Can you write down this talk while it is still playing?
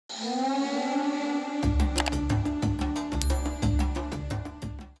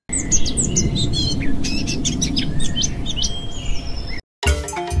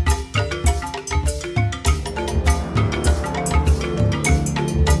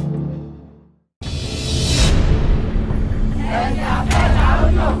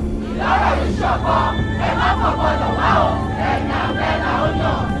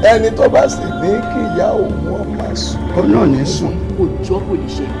ẹni tó bá sì ní kí ìyá òun ọmọ sùn. ó náà ní sùn. òjò kò lè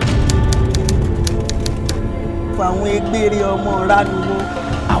ṣe. fún àwọn egbére ọmọ ránuwó.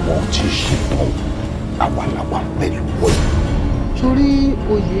 àwọn tí ì ṣe tán làwàlàwà pẹ̀lú wọ́n. torí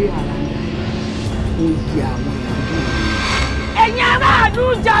oyè àlàyé oyè àwọn ìyàwó. ẹ̀yin aráàlú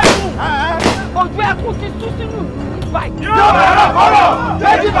jaru ojú ẹkùn ti tú sínú ìlú báyìí. yóò bẹ̀rẹ̀ kọ́rọ̀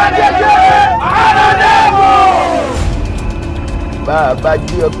lẹ́jì bá jẹ́ àròdẹ́gbò. bá a bá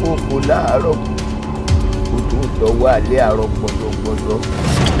jí ẹkọ òfò láàárọ̀ kò tó dọwọ́ alẹ́ àárọ̀ gbọdọgbọdọ.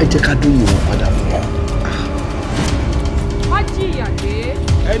 ẹ jẹ́ ká dún ìwọ̀n padà fún wa. má jìyà dé.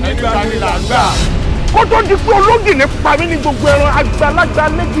 ẹni gbà ní là ń gbà. kó tó di pé ológì ní pa mí ní gbogbo ẹran àgbàlagbà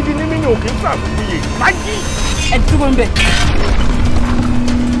lẹ́gidi ní mímí òkè sàfihè lájí. ẹ dúró ń bẹ.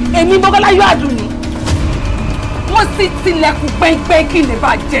 èmi bọ́kọ́lá yóò àdùn ni wọ́n sì tilẹ̀kùn pẹ́ńpẹ́ kí n lè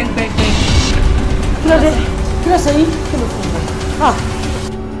bá jẹ́ gbẹ́gbẹ́. kí ló dé kí ló ṣe yín kí ló fún mi.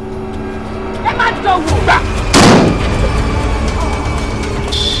 ẹ má dánwò. gbà.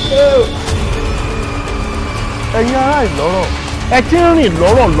 ẹ̀yin ará ìlọ́rọ̀ ẹ ti ń rìn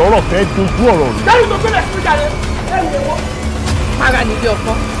lọ́rọ̀ fẹ́ dojú ọ̀rọ̀ rẹ̀. dáhùn tó gbélé fún ìjà rẹ ẹrù ẹwọ. para nílé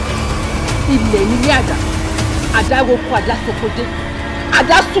ọkọ ilẹ̀ nílé àdá àdá roko àdá sokode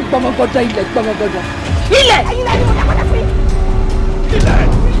àdá sùn gbọmọgbọdọ ilẹ̀ gbọmọgbọdọ ilẹ̀. ẹ̀yin lẹ́yìn mo dákọ̀dá fún yín.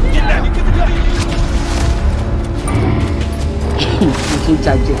 ilẹ̀ ní kíkí. kí n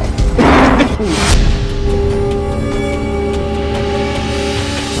jàjẹ.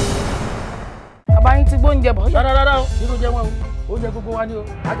 bàbá yín ti gbóúnjẹ bọ̀. rárá o nínú jẹ wọn o oúnjẹ gbogbo wa ni o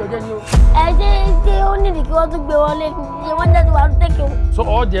àjọjẹ ni o. ẹ ṣe ó nídìí kí wọ́n tún gbé wọlé ṣe wọ́n jẹ́ ti wà á tẹ̀kẹ̀ o. so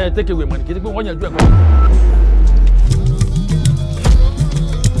ọ jẹ tẹkẹwé mọ ní kí n pé wọn yẹn ju ẹ̀kọ́.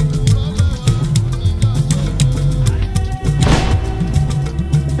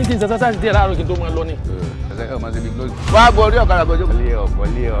 ní kí n ṣe sáà díẹ̀ láàárọ̀ kí n tó máa lọ ni. wá borí ọ̀kadà bọ́jú.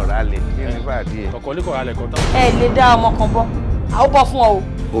 ọ̀kọ́lé ọ̀rá lè kí ní fàdí ẹ̀. ọ̀kọ́lẹ́kọ̀ọ́ alẹ̀ kan tán. ẹ lè dá ọmọ kan bọ́ àwọn bọ́ fún ọ o.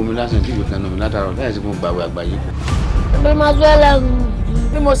 omi lásán tí ìwé kan náà mi látàrọ láì sí fún gbàgbé àgbáyé. bí mo sọ ẹlẹ́rù.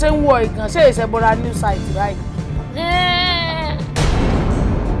 bí mo ṣe ń wọ ìgàn ṣé ìṣẹ́bọra new site báyìí.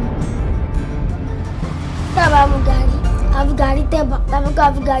 tábà mú gàrí àfigàrí tẹ̀bà tàbí ká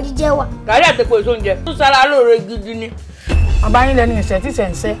àfigàrí jẹ́wà. gàrí àtẹ̀kọ́ èso oúnjẹ tó sára lóore gidi ni. bàbá yín lẹni ìṣẹ́ tí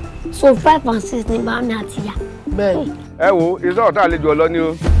ṣẹ̀ so 5 and 6 ní bàmí àti ìyá. bẹ́ẹ̀ ẹ wo iṣẹ́ ọ̀tá àlejò ọlọ́ ni o.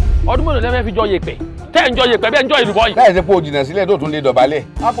 ọdún mélòó lẹ́fẹ̀ẹ́ fi jọ yèpẹ̀ tẹ́ ẹ̀ ń jọ yèpẹ̀ bẹ́ẹ̀ ń jọ ìlúbọ yìí. láì ṣe pé o jìnnà sílẹ̀ tó tún lè dọ̀bálẹ̀.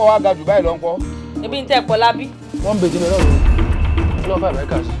 apọ̀ wa ga jù báyìí lọ ń kọ́. ebi ń tẹ̀ pọ̀ lábí. wọ́n ń bèjì mi lọ́rùn ọlọ́fà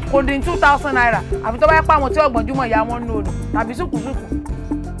amẹ́ríkà sí. kò dín 2,000 naira àfi tó bá yẹ pa àwọn tí ọ̀gbọ̀njúmọ̀ ìyá wọn ní odò tàbí sùkùsùkù.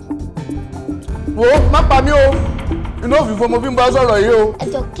 wo má pa mí o inú òfìfo mo fi ń bá sọ̀rọ̀ yìí o.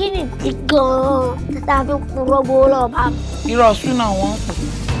 ẹjọ́ kí ni ti gan-an tata fi kúrò gbowó lọ́wọ́ bá mi. irọ́ súnà wọn pè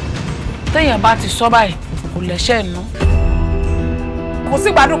téèyàn bá ti sọ báyìí kò lẹ́sẹ̀ nù. kò sí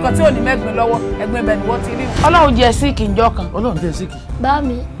ìgbádùn kan tí ò ní mẹ́gbin lọ́wọ́ ẹgbẹ́ ibẹ̀ ni wọ́n ti rí. ọlọ́run jẹ́ síìkì ńjọ́ kan. ọlọ́run jẹ́ síìkì. bá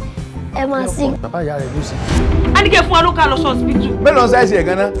mi ẹ máa sí. bàbá ìyá rẹ̀ ló sí. a ní kí ẹ fún wa ló ká lọ sọ́ọ̀sìpìtì. mélòó sáìsì ẹ̀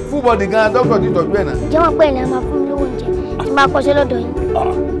gan-an full body gan-an dókítà ti tọ́jú ẹ̀ náà. ǹjẹ́ wọ́n pè ní a máa fún mi lówó oúnjẹ tí máa kọ́ṣẹ́ lọ́dọ̀ yín.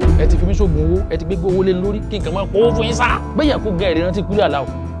 ẹ ti fi mí sóògùn owó ẹ ti gbégbé owó lé lórí kí nǹkan máa pọ̀ owó fún yín sá. bẹ́ẹ̀ kó gẹ́ ẹ̀rí rántí kúlẹ̀ àlá o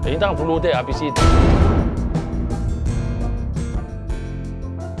ẹ̀yin táwọn fún lówó tẹ̀ àfiṣẹ́ẹ̀tì.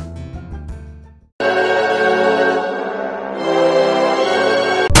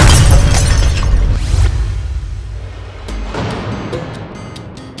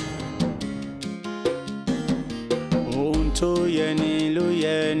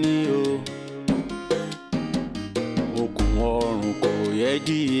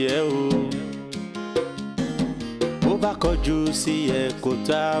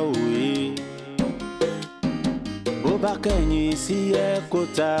 kẹ́yìn sí ẹ kó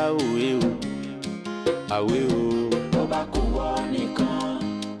ta òwe o àwé o. ó bá kú wọ́ nìkan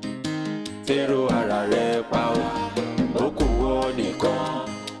tẹ́rọ ara rẹ̀ pa o. ó kú wọ́ nìkan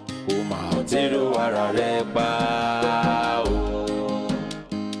ó máa tẹ́rọ ara rẹ̀ pa o.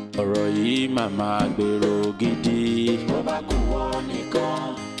 ọ̀rọ̀ yìí màmá gbèrò gidi. ó bá kú wọ́ nìkan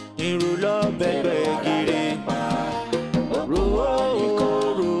irú lọ bẹ́gbẹ́ gírí. ro nìkan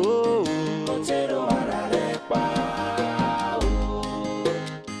ro ó tẹ́rọ ara rẹ̀ pa o.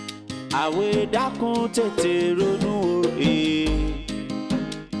 àwé dákun tètè ronú òye.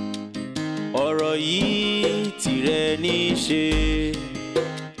 ọ̀rọ̀ yìí tìrẹ ní í ṣe.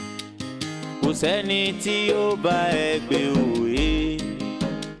 sẹ́ni tí ó bá ẹ gbé òye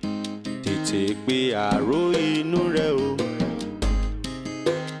tètè gbé àrò inú rẹ o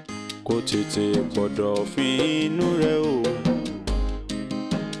kó tètè gbọ́dọ̀ fi inú rẹ o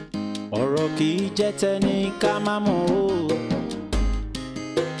ọ̀rọ̀ kì í jẹ́ tẹni ká má mọ̀ o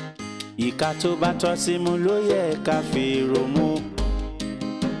ìka tó bá tọ́ sí mu ló yẹ ká fi romú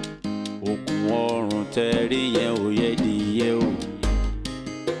okùn ọrùn tẹ̀rí yẹn ò yẹ dìyẹ o.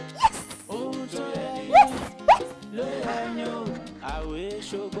 ohun tó yẹ ni ló yẹ ni o àwẹ̀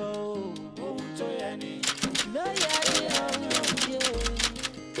ṣògbọ́ o ohun tó yẹ ni ló yẹ ni o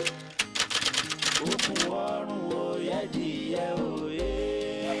okùn ọrùn ò yẹ dìyẹ o.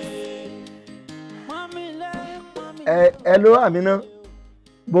 ẹ ló Àmínà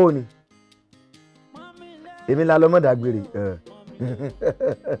bó ni èmi la lọ́mọ dágbére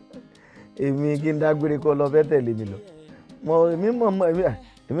èmi kí n dágbére kó lọ fẹ́ tẹ̀lé mi lọ èmi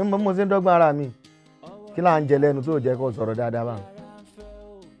mọ̀ mo ṣe ń dọ́gbọ́n ara mi kí là ń jẹ lẹ́nu tó jẹ́ kó sọ̀rọ̀ dáadáa báwọn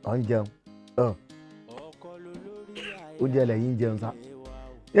ọ̀ ń jẹun ó jẹ lẹ́yìn jẹun sá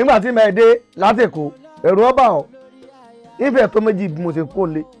nígbà tí mo dé látẹ̀kọ́ ẹ̀rù ọba ọ̀ ìfẹ́ tó méjì bí mo ṣe kó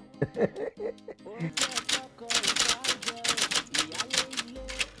lé.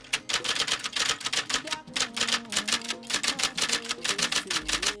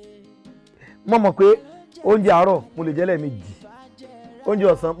 mo mọ̀ pé oúnjẹ àárọ̀ mo lè jẹ lẹ́ẹ̀mejì oúnjẹ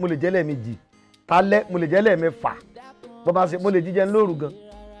ọ̀sán mo lè jẹ lẹ́ẹ̀mejì tálẹ́ mo lè jẹ lẹ́ẹ̀mẹ́fà bó bá ṣe mo lè jíjẹ lóru gan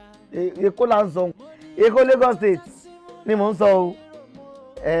Èkó là ń sọ Èkó Lagos State ni mò ń sọ o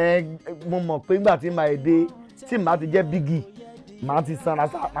mo mọ̀ pé nígbà tí màá dé tí màá ti jẹ́ bígì màá ti sanra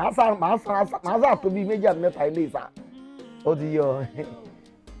màá sà tó bí méjì àti mẹ́ta ilé ìsà ó ti yọ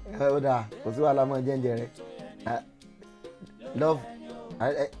ó dáa kò sí wàhálà mọ́ jẹ́ǹjẹ́ rẹ love.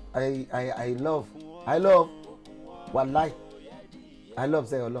 I love wallahi I love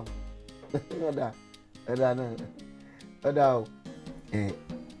say Ọlọ́run ọ̀dà o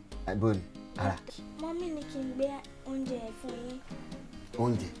àgbọn ara. Mọ́mí ní kí n gbé oúnjẹ fún yín.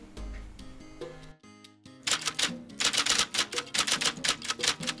 Oúnjẹ.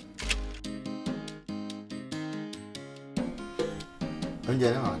 Oúnjẹ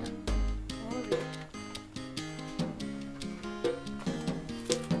náà wà dá.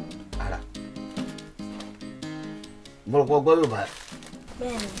 Mo rò pé ọgbọ́n Yorùbá.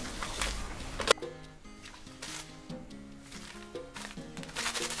 Bẹ́ẹ̀ni.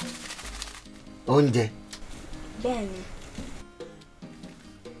 Oúnjẹ. Bẹ́ẹ̀ni.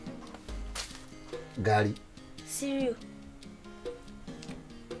 Gàrí. Cereal.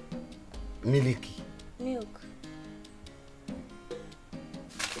 Mílìkì. Milk.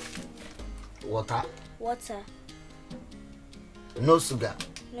 Water. Water. No sugar.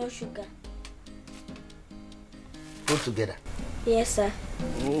 No sugar. Put together. Yes, sir.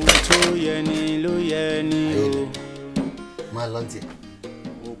 ohun tó yẹ ni ló yẹ ni o. máa lọ tiẹ̀.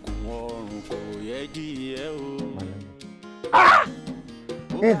 okùn ọrùn kò yẹ dìé o.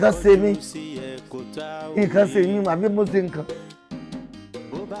 nǹkan ṣe mí nǹkan ṣe mí àbí mo ṣe nǹkan.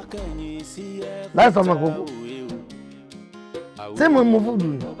 láì sọmọ kókó ṣé mo mú fúdù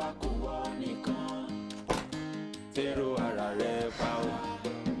ni.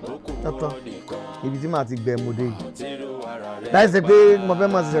 tọ́tọ́ ibi tí màá ti gbẹ mo dé yìí láì ṣe pé mo fẹ́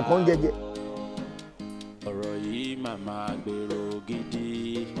máa ṣẹ̀ṣẹ̀ kàn jẹjẹ. ọ̀rọ̀ yìí màmá gbèrò gidi.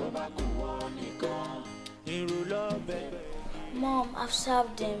 Mom, I've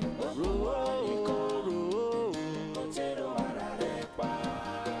served them.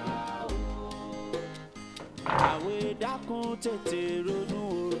 àwẹ̀ dákun tètè ronú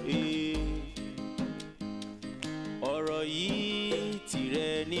òye. ọ̀rọ̀ yìí tìrẹ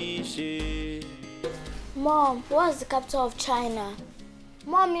ní ṣe. Mom, what's the capital of China?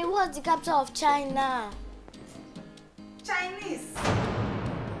 Mommy, what's the capital of China? Chinese.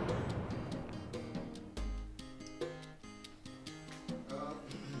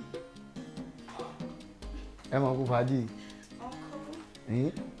 ẹ mọ̀ kó fàájì.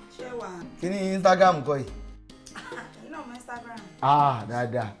 Uncle. Ṣé wà? Kí ni Instagram kọ́ yìí? Iná ọmọ Instagram.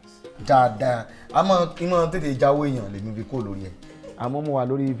 Dáadáa ìmọ̀ tètè jáwó èèyàn lèmi fi kó lórí ẹ̀ àmọ́ mo wà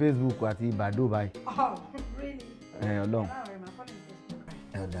lórí Facebook àti Bado báyìí. Oh, really? Ọlọ́run.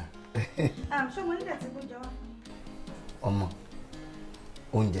 Ọ̀dà. Ṣé mo nílẹ̀ tí kò jẹ́ wá fún mi? Ọmọ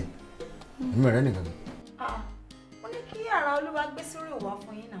oúnjẹ mímọ rẹ nìkan. Mo ní kí ara Olúwa gbé sórí òwò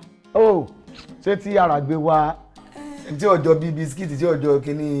fún yín náà. Ó ṣé tí ara gbé wá tí ọjọ́ bíi bisikíìtì tí ọjọ́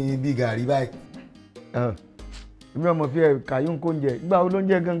kínní bíi gàrí báyìí. Èmi ọmọ fi ẹ̀ kàyún kó oúnjẹ ìgbà wo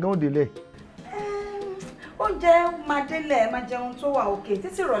lóúnjẹ gangan ó délẹ̀. Oúnjẹ máa délẹ̀ ẹ máa jẹun tó wà òkè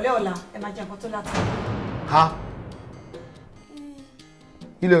títí ìrọ̀lẹ́ ọ̀la ẹ máa jẹ nǹkan tó láti. Ha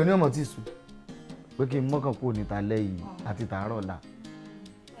ilé òní ọmọ tí sùn. pé kí n mọ́kàn kúrò níta lẹ́yìn àti tàárọ̀ ọ̀la.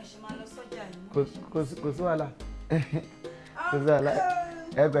 Ẹ ṣe máa lọ sọ́jà yìí. Kò sí wàhálà. Kò sí wàhálà.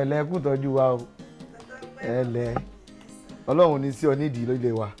 Ẹ pẹ̀lẹ́ kú tọ́jú wa o. Ẹ lẹ̀. Ọlọ́run ní sí ọ nídìí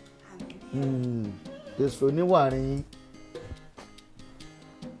lóde wa. Èso níwàárín.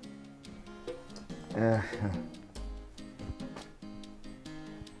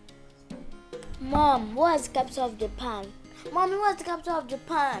 Mom, what's the capital of Japan? Mommy, what's the capital of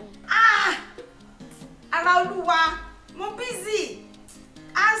Japan? Araoluwa, I'm busy.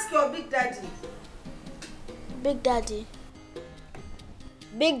 Ask your big daddy. Big daddy.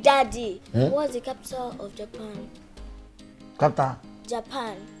 Big daddy, what's the capital of Japan? Capital?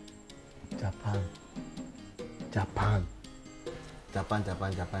 Japan. Japan.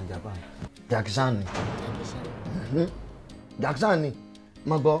 Jackson. Jackson ni.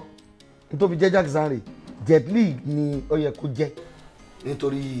 Mo gbọ́. Tó fi jẹ́ Jackson rẹ̀. Jet Li ni ó yẹ kó jẹ́.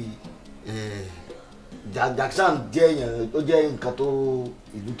 Nítorí Jackson jẹ́ èèyàn ó jẹ́ nǹkan tó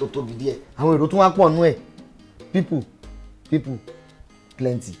ìlú tó tóbi díẹ̀. Àwọn èrò tún wá pọ̀ nú ẹ̀. People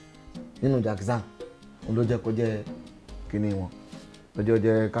plenty nínú Jackson. Òun ló jẹ́ kó jẹ́ kíní wọn. Ó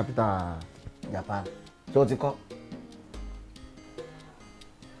jẹ́ capital Japan. Ṣé o ti kọ́?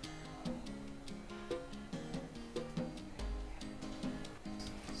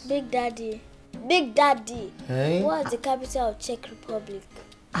 Big Daddy, hey? What's the capital of Czech Republic?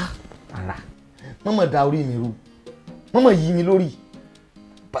 Ara. Mama da orí mi rú. Mama yí mi lórí.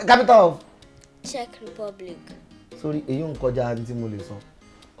 Capital of Czech Republic. Sorry, èyí ń kọjá tí mo lè sọ.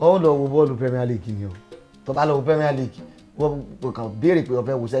 Ó lọ wo bọ́ọ̀lù Premier League ni o. Tó bá lọ wo Premier League, wọ́n kàn béèrè pé ó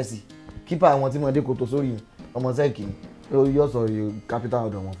fẹ́ wo Chelsea. Keeper àwọn tí mo dé kò tó sórí ọmọ Sẹ́ẹ̀kì ni. Yóò sọ capital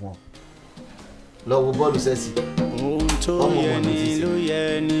ọ̀dọ̀ wọn fún ọ. Lọ wo bọ́ọ̀lù Chelsea. Ohun tó yẹ ni ló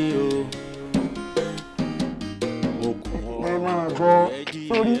yẹ ni o. Ẹ máa gbọ́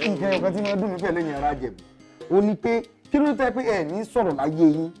sórí nǹkan ẹ̀kọ́ tí wọ́n dùn mí pẹ̀lú ẹ̀yìn ara jẹ̀bù. Ó ní pé kí ló tẹ́ pé ẹ̀ ní sọ̀rọ̀ láyé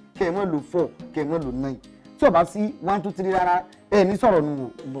yín kẹ́ ẹ mọ́ lo 4 kẹ́ ẹ mọ́ lo 9. Tí ó bá sí 1 2 3 rárá ẹ̀ ní sọ̀rọ̀ nù.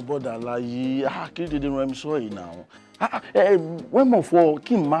 Bọ́dà láyé kí dédé rẹ̀ mi sọ yìí náà. Wọ́n mọ̀ fọ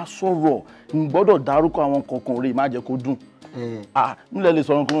kí n máa sọ̀rọ̀ n gbọ́dọ̀ dárúkọ àwọn kankan rẹ̀ má jẹ́ kó dùn. Nílẹ̀ lè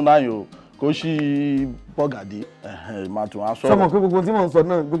sọ̀rọ̀ kúrò náà yìí o kò sí bọ́gàdé máa tún á sọ̀rọ̀. Sọmọ pé gbogbo tí mò ń sọ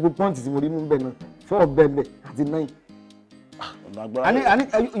náà gbogbo pọ́ǹtì tí mo rí mú bẹ́ẹ̀ náà 4 bẹ́ẹ̀ àti 9. Àní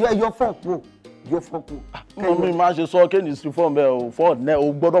yọ 4 kúrò yọ 4 kúrò. Mo mi máa ṣe sọ kéènì sí fọ́ọ̀mù bẹ́ẹ̀ o 4 nẹ́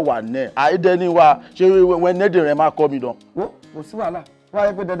o gbọ́dọ̀ wà nẹ́ àìdẹ́ni wa ṣé wẹ́n nẹ́ẹ̀dẹ̀ rẹ̀ máa kọ́ mi dán. Kò sí wàhálà wọ́n á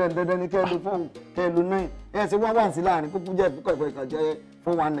yẹ pé dandan ni kẹ́ ẹ lo 4 kẹ́ ẹ lo 9 ẹ ṣe wọ́n wà sí láàrin kókó jẹ́ ìkọ̀ ìkan jẹ́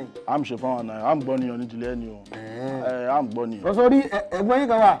 419. À ń ṣe 419 à ń gbọ́ níyan nídìílé ẹni o à ń gbọ́ níyan. Sọ́rí ẹ̀gbọ́n yín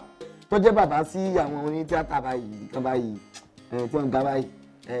kan wà tó jẹ́ bàbá sí àwọn oní tíátà báyìí kan báyìí tí wọ́n ń ga báyìí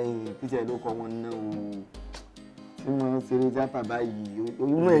kíṣẹ́ ló kọ́ wọn náà o tí wọ́n ń ṣeré tíátà báyìí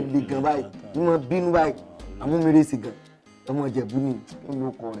inú ẹ̀ le gan báyìí ní wọ́n bínú báyìí àmúmérè sí gan ọmọ Ìjẹ̀bú ni ó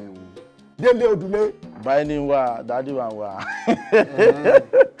ló kọ rẹ̀ o. Délé Odùlé. Báyìí ni wà dádì wà wà.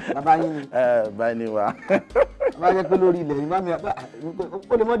 Bàbá yín ni. Báyìí ni wà. Bàbá yẹ pé lórí ilẹ̀ yìí bá mi ó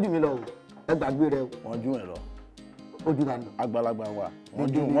lè mọ́ jù mí lọ o ẹ gbàgbé rẹ o. Wọ́n jù ẹ̀ lọ. Ojú la nù. Àgbàlagbà wà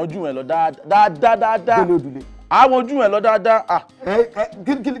wọ́n jù ẹ̀ lọ dáadáa. Délé Odùlé. Àwọn jù ẹ̀ lọ dáadáa.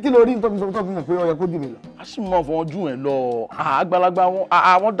 Kí ló rí nítorí sọ fún mi pé ó yẹ kó jù mí lọ. A sì mọ̀ fún wọn jù ẹ̀ lọ. Àgbàlagbà wọn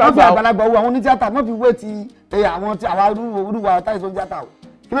àwọn dàgbà. Wọ́n fi àgbàlagbà wo àwọn onítíátà wọ́n fi wé ti àwọn tí àwa olúwa táyì tó ń tíátà o.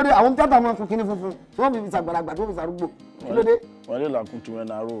 Kí ló dé àwọn tíátà máa ń fún kinní funfun tí wọ́n fi ṣàgbàlagbà tó fi ṣàrúgbò. Kí ló dé? Wọ́n lè làkùn tí wọ́n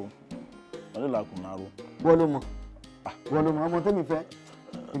náà rò. Wọ́n lè làkùn náà rò. Wọ́n ló mọ̀ ọmọ tẹ́mi fẹ́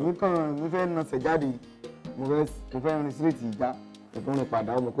èmi kàn mi fẹ́ nà sẹ̀jáde mo fẹ́ rin síréètì ìjà ẹ̀fọn rìn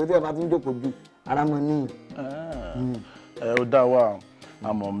padà ọmọ pé tí ẹ bá ti ń jókòó ju ara mọ níyìn. Ó dá wa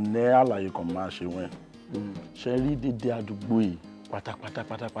àmọ́ ní àlàyé kan máa ṣe wọ́n ṣe rí dédé àdúgbò yìí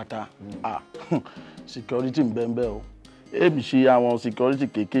pátápátá security ń bẹ́ẹ̀ o èmi ṣe àwọn security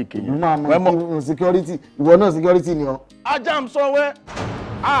kéékèèké yẹn. Mọ̀ security ìwọ náà security ni ọ. Ajá ń sọ wẹ́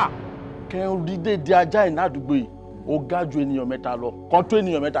kẹ́ rí dédé ajá yìí ní àdúgbò yìí ó ga ju ènìyàn mẹ́ta lọ kan tó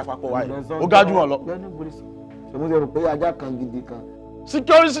ènìyàn mẹ́ta papọ̀ wáyé ó ga ju wọn lọ. ṣèmú ṣe rò pé ajá kan gidi kan.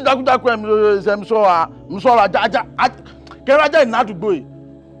 security jákújákú ẹ̀ mi sọ̀rọ̀ ajá kẹ́rẹ́ ajá yìí ní àdúgbò yìí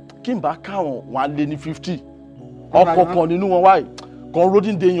kí n bá káwọn wọn á lé ní 50 ọkọ̀ kan nínú wọn wáyé kan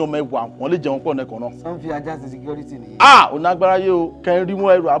rodin de èèyàn mẹ́wàá wọn lè jẹun pọ̀ nẹ́kan náà. sọ́n fi ajá sí security nìyẹn. ò ní agbára yé o kẹ́ ń rí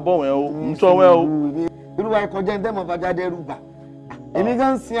wọn ẹrù abọ́ wọn o ń sọ wọn o. irúwa ẹ̀kọ́ jẹ́ ń tẹ́mọ̀ fàájà dẹ́rù bà èmi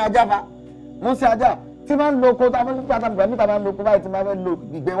gan ń sin ajá fa mo ń sin ajá tí máa ń lo oko tá a fẹ́ nípa àtàgbà níta máa ń lo oko báyìí tí máa fẹ́ lo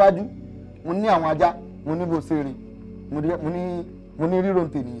ìgbẹ́ iwájú mo ní àwọn ajá mo ní bó ṣe rìn mo ní rírò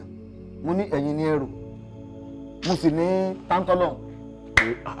tènìyàn mo ní ẹ̀yìn ní ẹrù mo sì ní táńtọ́lọ̀.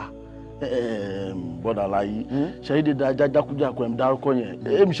 Bọ́dà láyé ṣẹ́yí dédé ajá jákújákú ẹ̀ ń dárúkọ yẹn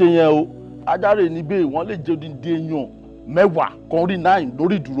èmi ṣe yẹn o ajáre níbẹ̀ wọ́n lè jẹ́ odindi èèyàn 10 kan rí 9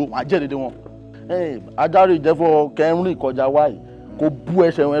 lórí ìdúró wọ́n á jẹ́ dédé wọn. Ajáre ìjẹ́fọ́ kẹrin ìkọjá wáyé kò bú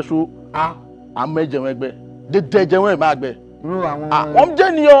ẹsẹ̀ wọn ṣó àmẹ́jẹ̀ wọn ẹgbẹ́ dédé ẹjẹ̀ wọn ẹ̀ máa gbẹ. wọ́n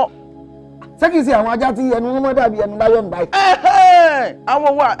jẹ́ nìyọ. ṣé kìí ṣe àwọn ajá tí ẹnu wọn mọ́ dàbí ẹnu láyọ̀ nígbà yìí.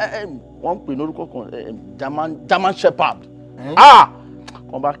 àwọn wà wọ́n ń pè lórúkọ kan German Shepherd.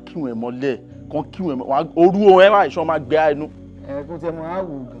 Kàn bá kí wọn mọ́lẹ̀ kàn kí wọn orú ohun ẹ̀ wá ìṣọ́ máa gbé ẹnu. Kó tiẹ̀ mọ́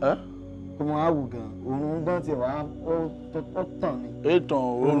àwù gan kó mọ́ àwù gan òórùn gan tiẹ̀ wá ó tàn ni. Ètàn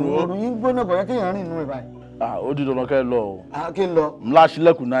òórùn yín gbóná kọ̀ yẹ kéèyàn rìn inú ẹ̀ báyìí. Ó di dandan kẹ́ ẹ lọ o. Kí n lọ. Ńlá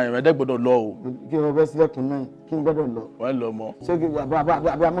sílẹ̀kùn náà yẹn ẹ̀dẹ́ gbọ́dọ̀ lọ o. Kí n bẹ́ sílẹ̀kùn náà kí n gbọ́dọ̀ lọ. Wọ́n lọ mọ́. Ṣé kí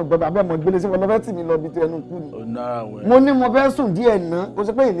abẹ́ gbélé sí wọn lọ fẹ́ tì mí lọ bí tó ẹnu kú ni. Ó nára wẹ̀. Mo ní mo fẹ́ sùn díẹ̀ ná kó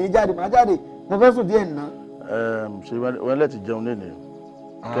ṣe pé ìní jáde màá jáde mo fẹ́ sùn díẹ̀ ná. Ṣé wọ́n lẹ́ ti jẹun lé ní?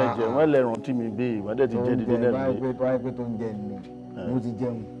 Kẹjẹ wọ́n lẹ rántí mi gbé wọ́n dẹ̀ ti jẹ́ dídé lẹ́nu. Báyìí pé tó ń jẹ ni mo ti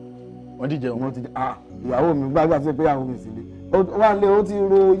jẹun. Wọ́n ti jẹun. Ìyàwó mi gbàgbà sí pé ìyàwó mi sì lé. Wà lé o ti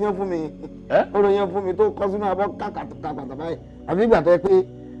ro iyán fún mi. Ó ro iyán fún mi tó kọ́ sínú abọ́ kàkàtà báyìí. Àbí ìgbà tó yẹ pé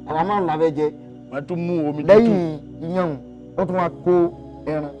àwa máa ń la fẹ́ jẹ. Wọ́n tún mú omi tútù. Lẹ́yìn iyán ó tún wá kó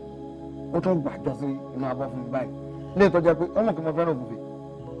ẹran ó tún gbàjọ sí inú abọ́ fún mi báyìí. Ilé ìtọ́jú pé ọmọ kí mo fẹ́ràn ògùnfẹ̀.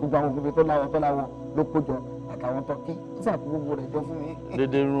 Gbogbo àwọn ògùnfẹ̀ tó láwọ ló kó jọ àtàwọn tọ́kí ó sàkó gbogbo rẹ̀ jọ fún mi.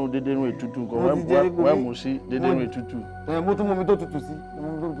 Dédé rún ètùtù nǹkan wọ́n mú sí dédé rún ètùtù. Mo tún mú mi tó tutù sí mo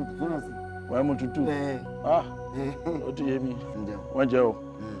tó tutù sí náà sí. Wọ́n mú tutù. Ó ti yé mi wọ́n jẹ́ o.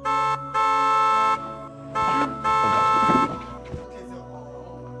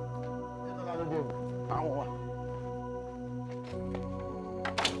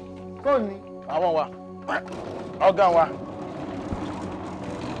 Kọ́ni. Àwọn wa ọ̀gá wa.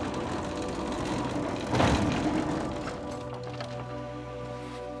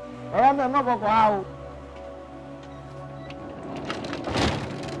 Ọ̀rọ̀ mi náà kọ̀kọ̀ á o.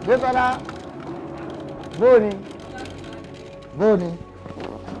 Désọ́lá, bóòni.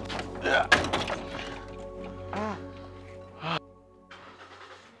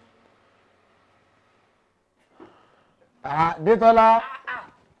 Désọ́lá.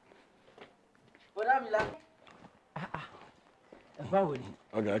 Bọ̀dá mi la. Báwo ni?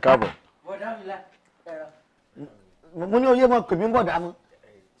 Ọ̀gá káàbọ̀. Bọ̀dá mi la. Mo ní oyé mọ̀ kèmí ń bọ̀dá mọ́.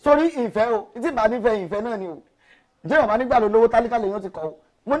 Sórí ìfẹ́ o tí bá nífẹ̀ẹ́ ìfẹ́ náà ni o jẹ́ ọ̀bá nígbà lólówó tálíkà lèyàn ti kọ́ o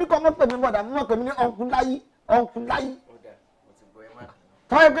mo ní kọ́ mọ́ pèmí bọ̀dà mọ́ pèmí ní ọ̀nkú láyí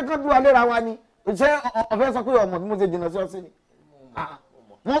tọ́wọ́ pé tó dúró léra wa ni ṣé ọ̀fẹ́ sọ pé ọmọ bí mo ṣe jìnnà sí ọ sí ni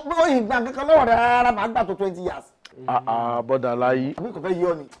mo ìgbà kankan lọ́wọ́ rẹ̀ rárá màá gbà tó 20 years. Bọ̀dà láyí. àbí kò fẹ́ yí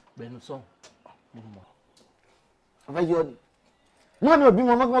ọ ni. bẹ́ẹ̀ni sọ. kò fẹ́ yí ọ ni. wọ́n ní òbí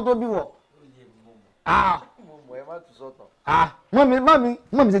wọn mọ́kàn tó bí wọ̀.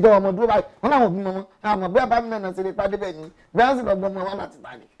 mọ́mí ṣe jẹ́ ọmọ dúró báyìí wọ́n láwọn òbí mọ́mọ́ àmọ́ bí abá mi náà ṣe lè pàdé bẹ́ẹ̀ ni bí wọ́n sì lọ gbọ́mọ wọn láti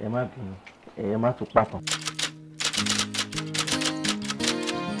tà ní. ẹ má bínú ẹ má tún pàtàn.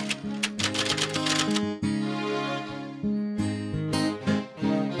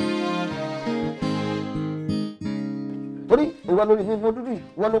 torí ìwọ lórí mi mo dúdú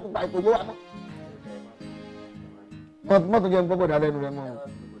ìwọ ló kópa ìkòyé wa mọ́ mọ́tò jẹ́ gbọ́gbọ́ dá lẹ́nu rẹ mọ́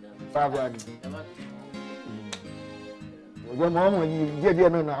sáfì àdì ọjọ́ mọ́ ọmọ yìí díẹ̀díẹ̀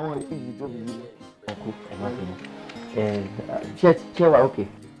náà àwọn èyí tó fi yí. ọkọ ẹ má bínú ṣé wà ókè.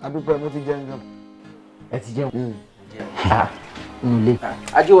 adúpẹ́ mo ti jẹun gan. ẹ ti jẹun. nílé.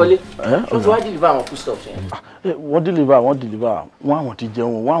 Ajéwọlé ó ti wá deliver àwọn food stuff yẹn. wọ́n deliver wọ́n àwọn ti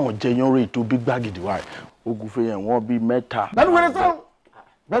jẹun wọ́n àwọn jẹyàn rẹ̀ tó bí gbàgìdì wáyé ogunfe yẹn wọ́n bí mẹ́ta. bẹ́ẹ̀ni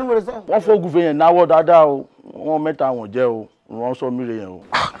wẹrẹ sọ. wọ́n fọ ogunfe yẹn náwó dáadáa o wọ́n mẹ́ta àwọn jẹ́ o wọ́n sọ mí rẹ̀ yẹn o.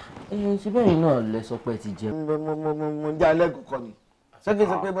 ṣé bẹ́ẹ̀ náà lẹ sọ pé ti jẹun. mo ń jẹ́ alẹ́ kọ̀ọ̀kan ni ṣé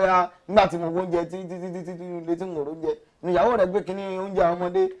sọ pé bóyá nígbà tí mo wo oúnjẹ tí létí ń wòrò oúnjẹ níyàwó rẹ̀ gbé kínní oúnjẹ àwọn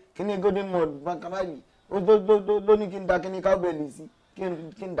ọmọdé kínní golden mall bákàbáyì ló ní kí n da kínní cowbell sí kí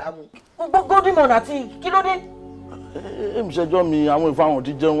n dà mú. golden mall àti kí ló dé. èmi ṣẹjọ́ mi àwọn ìfọ àwọn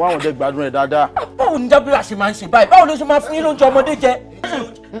ti jẹun àwọn ọdẹ gbádùn ẹ̀ dáadáa. báwo ni Dabira ṣe máa ń ṣe báyìí báwo ló ṣe máa fún yín lóúnjẹ ọmọdé jẹ.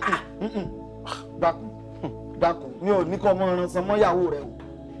 dákun mi ò ní kọ́ ọmọ ọ̀ràn sanmọ́ ìyàwó rẹ o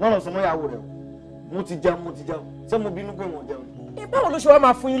wọ́n ràn sanmọ́ ìyàwó rẹ o mo ti jẹun ṣé mo bínú pé wọ́n jẹun. báwo ló ṣe wá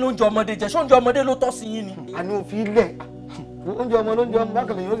máa fún yín lóúnjẹ ọmọdé jẹ ṣé oúnjẹ ọmọdé ló tọ́ sí yín ni. àní òfin ilẹ̀ oúnjẹ ọmọ lóúnjẹ ọmọ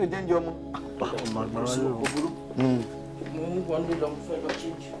bákan lèyìn ó sì jẹ́ oúnjẹ ọmọ.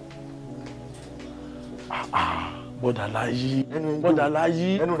 bọ́dà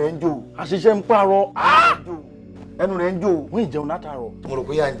láyé ẹnu rẹ̀ ń jò àṣìṣe ń pààrọ̀ ẹnu rẹ̀ ń jò wọ́n ìjẹun látàárọ̀. mo rò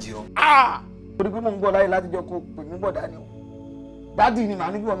pé yà ń jẹun. torí pé mo ń gbọ́ láyé láti jọ kó pè mí bọ̀dá ni o dádì ni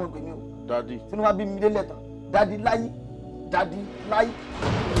màá ní kí wọ́n mọ̀ pè mí o. dádì. sínú wa bí mi délẹ̀ tán dádì láyé.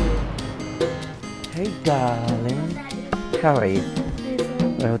 Hey darling, how are you?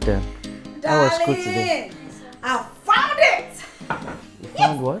 Well done. How was school today? I found it! You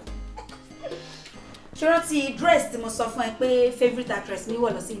found what? Ṣé o rántí dress tí mo sọ fún ẹ pé favorite actress mi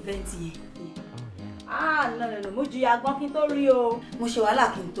wọ̀ lọ sí event yẹn? No. Mo jìyà gan kí n tó rí o. Mo ṣe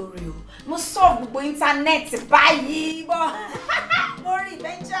wàhálà kí n tó rí o. Mo solve gbogbo internet báyìí bọ́. Mo rí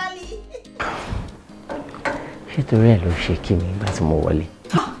eventually. Ṣé torí ẹ̀ ló ṣe kí mi nígbà tí mo wọlé?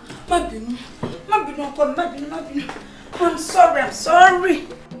 Má bínú ọkọ mi, má bínú. I'm sorry.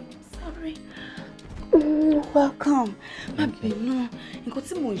 Welcome. Má bínú. Nǹkan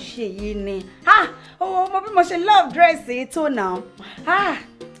tí mò ń ṣe yìí ni. Mo bí mo ṣe love dress yìí tó now.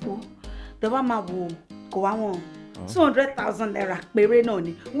 Tẹ́ bá máa wò kò wá wọn 200,000 naira péré náà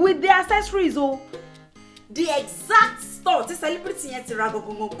ni with the accessories the exact store tí celebrity yẹn ti ra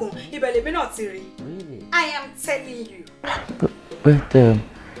gangan ibẹ̀ lèmi náà ti rí. I am telling you. But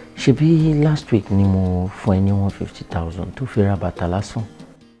ṣebí last week ni mo fún ẹ ní 150,000 tó fi ra bàtà lásán.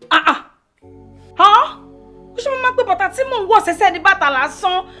 Ṣé mo máa pé bàtà tí mò ń wọ̀ ṣẹ̀ṣẹ̀ ní bàtà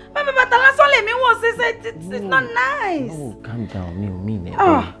lásán? Bàtà lásán lèmi wọ̀ ṣẹ̀ṣẹ̀. It's not nice. Oh, calm down. Mi ò mean it.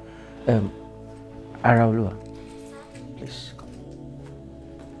 Araoluwa, please come.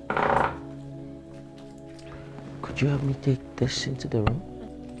 Could you help me take this into the room?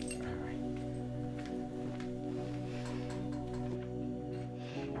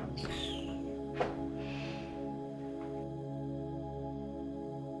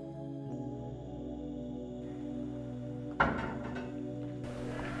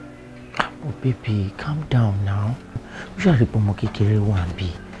 Oh, baby, calm down now. We should have ọmọ kékeré wà bí.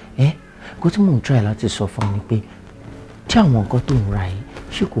 Kó tí mò ń try láti sọ fún mi pé tí àwọn nǹkan tó ń ra yìí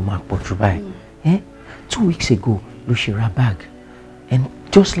ṣé kò máa pọ̀ jù báyìí. 2 weeks ago ló ṣe ra bag and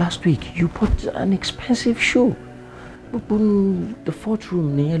just last week you bought an expensive shoe. The 4th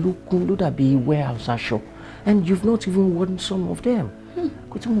room nìyẹn ló kún ló dàbí warehouse aṣọ and you've not even worn some of them.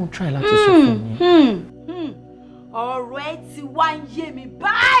 Kó tí mò ń try láti sọ fún mi. Ọ̀rọ̀ ẹ ti wá ń yé mi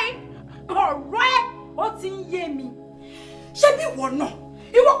báyìí. Ọ̀rọ̀ ẹ ó ti ń yé mi. Ṣé bí ìwọ náà?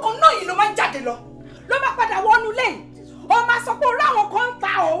 Ìwọ kan náà yìí ló máa ń jáde lọ máa padà wọnú lẹ́yìn ó máa sọ pé orí àwọn kan ń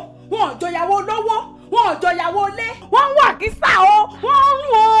ta o wọn ò jọyàwó olówó wọn ò jọyàwó ilé wọn ń wọ àkísà o wọn ń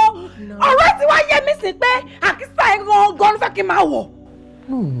rún o ọ̀rọ̀ tí wàá yé mi sí pé àkísà ẹ̀ gan-an ló fẹ́ kí n máa wọ̀.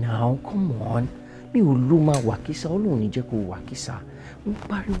 No now come on mi ò ló máa wà kísà Ọlọ́run ní jẹ́ kó wà kísà ń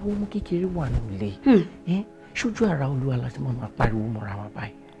pariwo ọmọ kékeré wà nílé ṣojú Araoluwa láti máa pariwo mọ́ra wa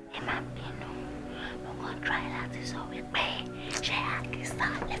báyìí. Ẹ má bínú mo kàn try láti sọ wípé ṣé àkísà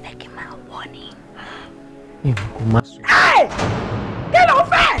lè fẹ́ kí n máa wọ̀ ni. Mi ò kò má sọ. Kí ló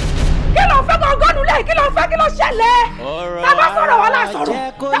fẹ́ gangan nulẹ̀ kí ló fẹ́ kí ló ṣẹlẹ̀. Tábà sọ̀rọ̀ wà láṣọ̀rọ̀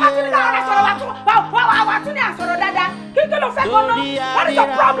tábà tún ní àwọn àṣọ̀rọ̀ wà tún ní àṣọ̀rọ̀ dáadáa kí ló fẹ́ gan-an what is your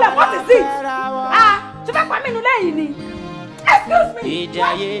problem what is it. Ṣé fẹ́ pa mí nulẹ̀ yìí ni. Excuse me.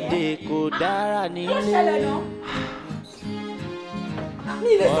 Ìjàyèdè kò dára nílé. Kí ló ṣẹlẹ̀ náà.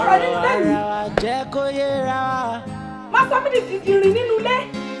 Mi lè sọ̀rọ̀ nínú lẹ́yìn. Jẹ́ kó yéra wa. Má sọ mí di dìdìrín nínú ilé.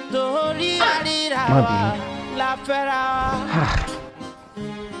 Torí àríra wa la fẹ́ra wa.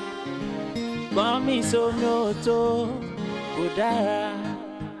 Gbọ́n mi sómi ò tó kò dára.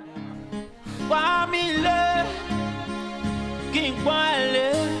 Wá mi lé kí n pọ́n ẹ lé.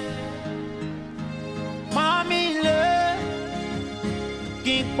 Má mi lé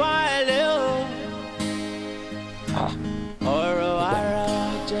kí n pọ́n ẹ lé o. Ọ̀rọ̀ ara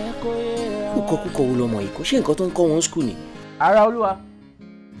jẹ́ kó yéra. Kúkọ wo lọmọ yìí kò ṣe nǹkan tó ń kọ́ wọn school ni. Araoluwa.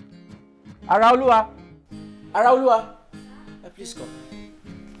 Please come.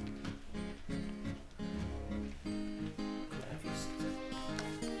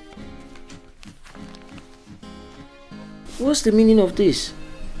 What's the meaning of this?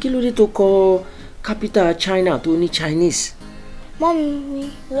 Kí ló dé tó kọ capital China tó ní Chinese? Mọ́mí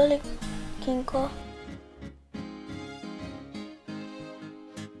mi ló lè kí n kọ́.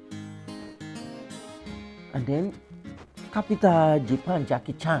 And then capital Japan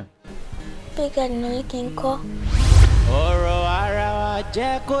Jackie Chan. Bíga ni ló lè kí n kọ́. Ọ̀rọ̀ ara wa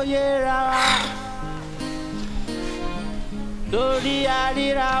jẹ́ kó yéra wa. Lórí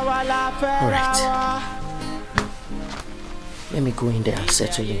àríra wa la fẹ́ra wa. Let me go in there and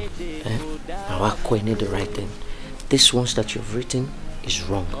settle you. I'll call you the right thing. This ones that you've written is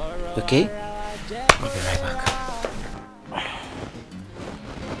wrong. Okay? I'll be right back.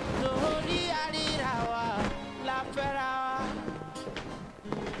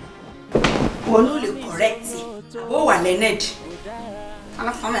 Wọ́n ló lè correct ó wà learned.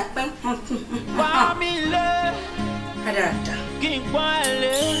 Aláfàmì pẹ́. Wá mi lé Rádaràdà. kí n pọ́n ẹ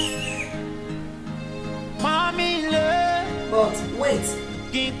lé. Má mi lé. But wait,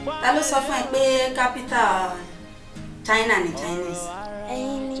 ta ló sọ fún ẹ pé capital China ni Chinese?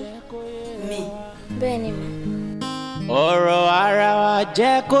 Ẹ̀yin ni. bẹ́ẹ̀ ni mà. ọ̀rọ̀ ara wa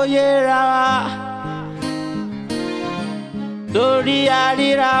jẹ́ kó yéra wa torí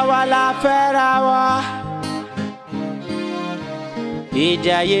àríra wa la fẹ́ra wa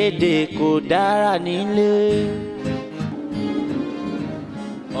ìjà yédè kò dára nílé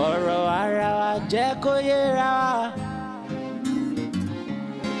ọ̀rọ̀ ara wa jẹ́ kó yéra wa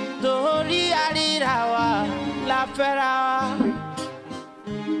torí àríra wa la fẹ́ra wa.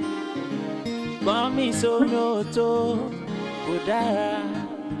 Gbọ́n mi sómi ò tó kò dára.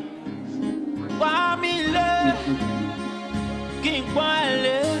 Pọ́n mi lé kí n pọ́n ẹ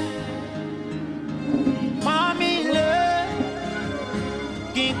lé. Pọ́n mi lé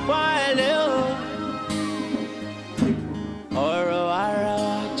kí n pọ́n ẹ lé o. Ọ̀rọ̀ ara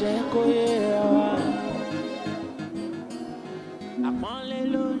wa jẹ́ kó yéra wa. Àpọ́nlé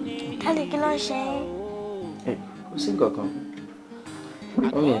lónìí. Dáàdì kí ló ń ṣe é? Kò sí nǹkan kan.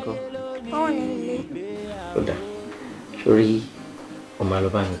 Wọ́n mi nǹkan. Báwo ni ilé? Ó dà. Sórí o máa lọ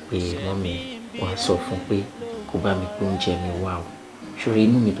bá mi pé mọ́mì wá sọ fún pé kó bá mi pé oúnjẹ mi wà o. Sórí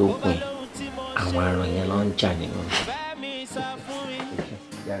inú mi tó kùn ẹ̀ àwọn aràn yẹn ló ń jà nínú mi.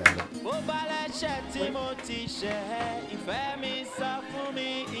 Bó bá lẹ́sẹ̀ tí mo ti ṣẹ̀ ìfẹ́ mi sọ fún mi.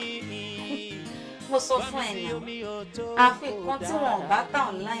 Mo sọ fún ẹ náà, àfikún tí wọn ò bá tà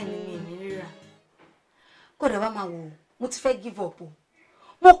online ní mi ní rírà. Kò dẹ̀ wá máa wò ó, mo ti fẹ́ give up o.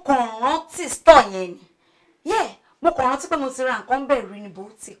 Mo kàn rántí store yẹn ni. Yeah, mo kàn rántí pé mo ti ra nǹkan bẹ̀rù ni bó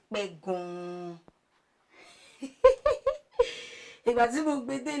ti pẹ́ gan-an. Ìgbà tí mo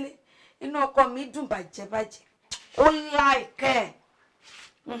gbé délé, inú ọkọ mi dùn bàjẹ́. Ó like ẹ̀.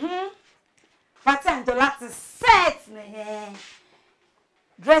 Fati àǹjọ láti set nìyẹn.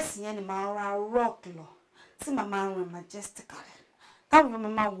 Dress yẹn ni màá ra rock lọ tí màá máa rìn majestically. Táwọn ọmọ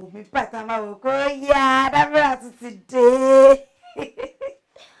máa wò mí báyìí táwọn máa wò kó yá Dabira tún ti dé.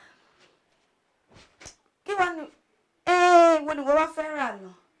 Kí wá ní wo ni wọ́n wá fẹ́ rà lọ?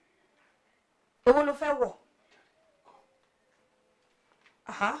 Èwo ló fẹ́ wọ̀?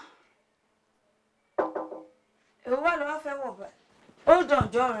 Èwo wá ló wá fẹ́ wọ̀ báyìí? Hold on,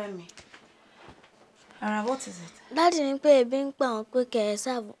 jọ̀ọ́ ọ̀rẹ́ mi. Ara, what is it? Dáàdì ní pé ebi ń pa wọn pé kẹ́ ẹ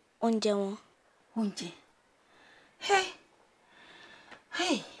serve oúnjẹ wọn. Oúnjẹ?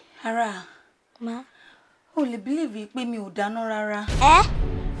 Hey, ara. Ma. O lè believe pé mi ò dáná rárá. Ẹ́?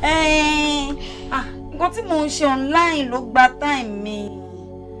 Nǹkan tí mò ń ṣe online ló gba time mi.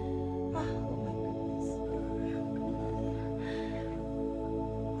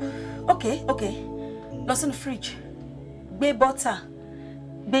 Okay. Lọ sínú fridge. Gbé butter,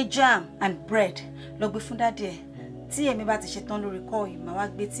 gbé jam and bread. Lọ gbé fún daddy ẹ. Tí èmi bá ti ṣe tán lórí call yìí, màá wá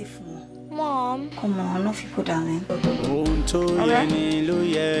gbé tea fún wọn. Mom. Come on, no people darling. Ohun tó yẹ ni ló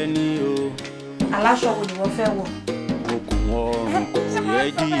yẹ ni o. Aláṣọ wo ni wọ́n fẹ́ wọ̀? Okùn ọrùn kò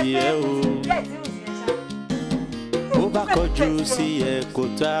yẹ díẹ̀ o. Bó bá kọjú sí ẹ kò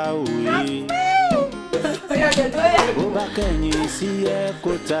tá òwe. Bó bá kẹ̀yìn sí ẹ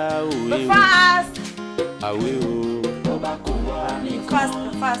kò tá òwe. Àwé o. Bó bá kò wá nìkan.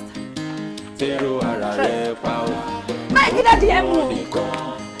 Fast. Tẹ́rọ ara rẹ̀ pa o. Báyìí kí dáàdi ẹ mú.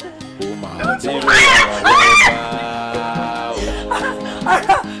 Ó máa tẹ́rọ ara rẹ̀ pa o.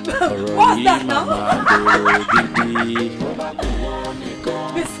 Ọ̀rọ̀ yìí máa dòó gidi.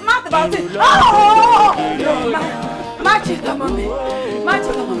 Be smart about it. Má jẹ́ tọmọ mi.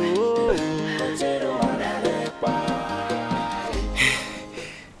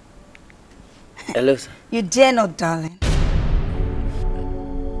 Hello, sir. You dare not, darling.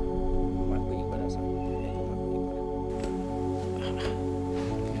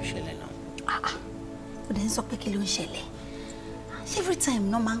 Ó dẹ̀ ń sọ pé kí ló ń ṣẹlẹ̀? Every time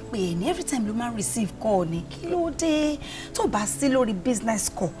no máa ń pè é ní, every time ló máa ń receive call ní. Kí ló dé? Tó bá sí lórí business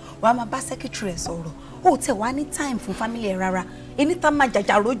call, wàá máa bá secretary ẹ̀ sọ̀rọ̀. Ó tẹ̀ wá ní time fún family ẹ̀ rárá. Ẹni tá máa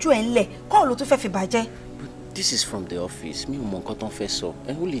jàjà rójú ẹ̀ ńlẹ̀, call ló tún fẹ́ fi bàjẹ́. This is from the office. Mi ò mọ nǹkan tó ń fẹ́ sọ.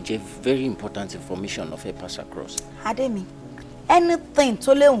 Ẹ ó lè jẹ́ very important information ló fẹ́ pass across. Adémi, anything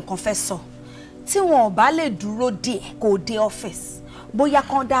tó lé nǹkan fẹ́ sọ, tí wọn ò bá lè dúró díẹ̀ kó dé office, bóyá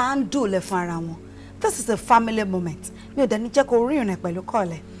kán dá handle lẹ̀ fún ara wọn. This is a family moment. Mi ò dẹ̀ ní jẹ́ kó rí ìrìn pẹ̀lú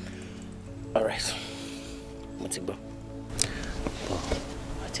kọ́ọ̀lẹ̀. All right. Mo ti gbọ́. Bọ́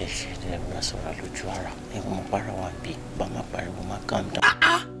àti ẹ̀ṣẹ̀ ẹ̀ máa sọ̀rọ̀ lójú ara. Ẹ̀wọ̀n mo para wa bí bá máa pariwo máa calm down.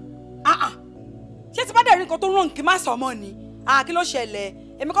 Ṣé tí bá dẹ̀ rí nǹkan tó rán kí n má sọ mọ́ ni? Kí ló ṣẹlẹ̀?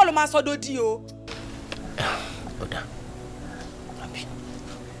 Èmi kọ́ ló máa sọ dòdì o. Ó dà. Má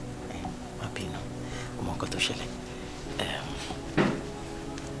bínú. Ọmọ nǹkan tó ṣẹlẹ̀.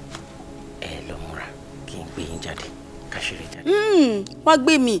 Lọ múra kí n gbé yín jáde ká ṣeré jáde. Wọ́n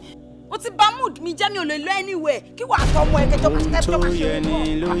gbé mi. O ti bá mood mi jẹ́ mi ò lè lọ anywhere. Kí wàá tọ́ ọmọ ẹ̀ kẹjọ máa ṣe tẹ́tọ́ máa ṣe ohun tó yẹ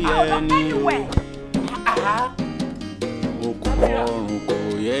ni ló yẹ ni o. okùn ọrùn kò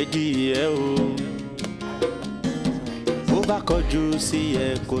yẹ díẹ̀ o. Bó bá kọjú sí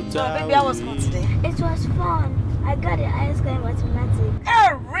ẹ kò tá òwe. Baby, how was school today? It was fun. I got the highest score in mathematics.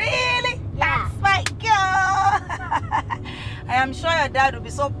 Oh, really? That's my girl. I am sure your dad will be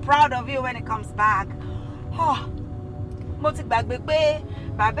so proud of you when he comes back. Oh, mo ti gbàgbé pé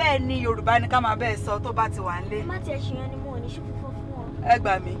bàbá ẹ ní Yorùbá ní ká máa bẹ́ẹ̀ sọ tó bá ti wà nílé. Má ti ẹ̀ ṣe yan ni mo ò ní ṣòfófó fún ọ. Ẹ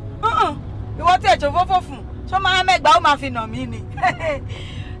gbà mí. Ìwọ tí ẹ ṣòfófó fún, ṣó máa mẹ́gbàá ó máa fi nà mí ni.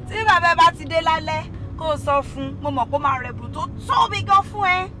 Tí bàbá ẹ bá ti dé lálẹ́ kó o sọ fún, mo mọ̀ pé ó máa rẹ̀bù tó tóbi gan fún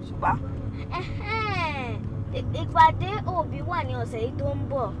ẹ. Ṣùgbọ́n. Ìpàdé òbí wà ní ọ̀sẹ̀ yìí tó ń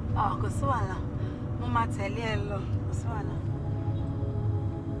bọ̀. Kò sí wàhálà. Mo máa tẹ̀lé ẹ lọ. Kò sí wàhálà.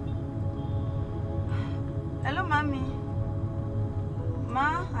 Hello, mami. Ma,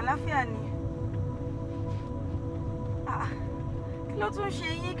 àlàáfíà ni. Kí ló tún ṣe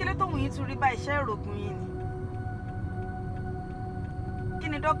yín? Kí ló tó wù yín tún rí bá iṣẹ́ ìrògùn yín ni? Kí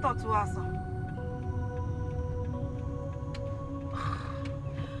ni dókítà tún wá sọ?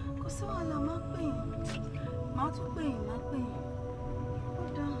 Kò sí wàhálà, má pè yín. Má tún pè yín, má pè yín.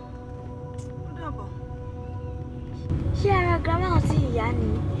 Ó dàbọ̀. Ṣé ara grandma ò tí ìyá ni?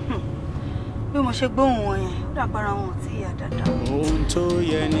 Bí mo ṣe gbóhùn wọn yẹn, ó dàgbára wọn ò tí ìyá dáadáa. Ohun tó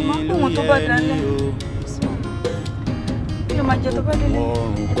yẹ ni ló yẹ ni o. Kí ló máa jẹ tó bá délé?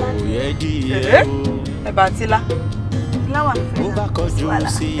 Ọrùn kò yẹ díẹ̀ o. Ẹ̀bà àti ilá. Ilá wà ní fẹ́ràn. Bó bá kọjú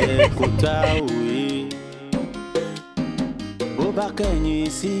sí ẹ kò tá òwe. Bó bá kẹ̀yìn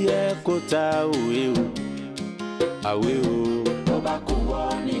sí ẹ kò tá òwe o. Àwé o. Bó bá kú wọ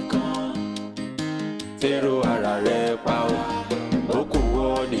nìkan. Tẹ́rọ ara rẹ pa o. Ó kú wọ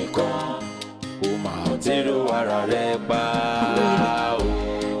nìkan. Ó máa tẹ́rọ ara rẹ pa o.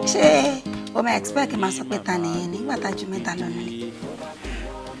 Ṣé o máa expect máa sọ pé ta nìyẹn nígbà tá a ju mẹ́ta lọ nílé?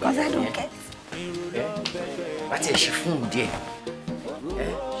 Because I don't get it. Wá ti ẹ̀ ṣe fún un díẹ̀.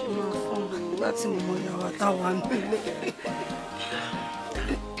 Ṣé mo fún un nígbà tí mo mọ ìyàwó táwọn nílé?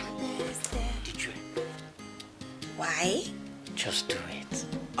 Why? Just do it.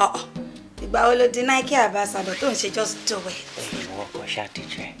 Ìgbà wo ló di Nike ambassador tó ń ṣe just do it? Ìwọ kò ṣáà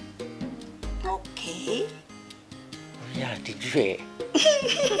díjú ẹ. Okay. Ó yà díjú ẹ.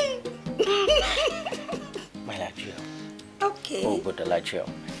 Má lajú ẹ. Okay. Ó gbọ́dọ̀ lajú ẹ.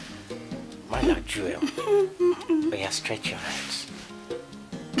 Má lajú ẹ. Ó yá stretch your hands.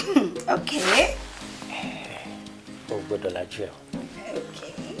 Okay. Ó gbọ́dọ̀ lajú ẹ.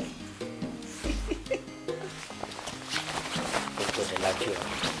 Okay. Ó gbọ́dọ̀ lajú ẹ.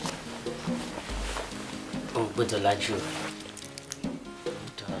 Ó gbọ́dọ̀ lajú ẹ.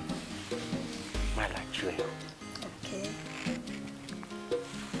 Má lajú ẹ. Okay.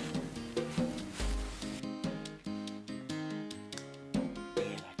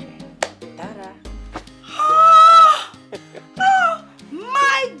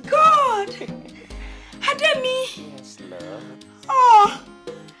 My God! Ademi! Yes, love.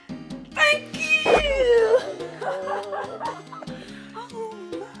 Thank you!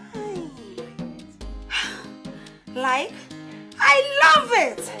 Like, I love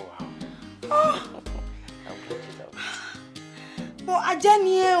it! I'm glad you love it. But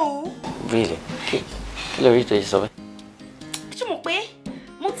Ajani o. Really? Kí ló rí tó yẹ sọ bẹ́ẹ̀? Ṣé mo pé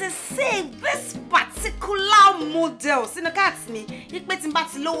mo ti save this particular model sínú káàtì mi wípé tí n bá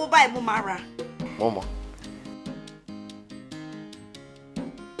ti lówó báyìí mo máa rà. Mo mọ̀.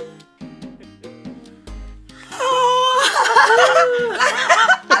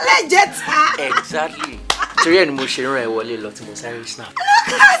 Alẹ́ jẹta. Exactly. Torí ẹ̀ ni mo ṣe rán ẹ wọlé lọ tí mo sáré snap.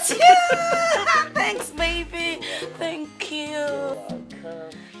 Look at you. Thanks, baby. Thank you.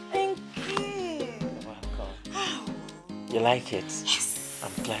 Thank you. You're welcome. You like it? Yes.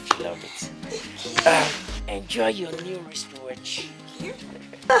 I'm glad you love it. Enjoy your new wristwatch.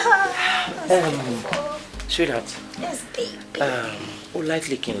 Sweetheart. Yes, baby. Ó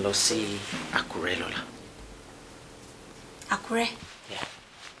likely kí n lọ sí Àkúrẹ́ lọ́la. Àkúrẹ́? Yeah.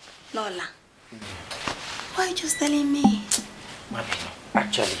 Lọ́la. Why are you just telling me? Mami,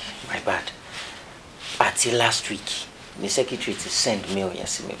 actually, my bad. Àti last week, the secretary to send mail yẹn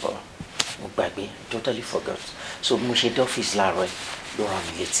sí mi bọ̀. Mo gbàgbé, totally forgot. So mo ṣe dé office láàárọ̀ ló rán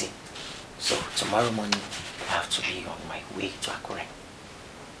mi létí. So tomorrow morning, I have to be on my way to Àkúrẹ́.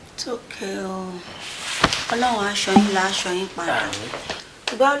 It's okay o. Ọlọ́run aṣọ yín la aṣọ yín padà.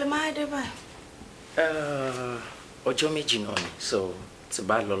 Ìgbà wo ló máa dé báyìí? Ọjọ́ méjì náà ni, so tí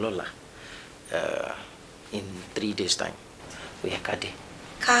bá lọ lọ́la, in 3 days time, ó yẹ ká dé.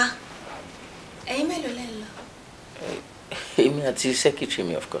 Ká? Ẹ̀yin mélòó lẹ́ ń lọ? Èmi àti secretary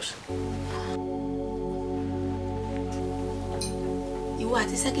mi, of course. Ìwọ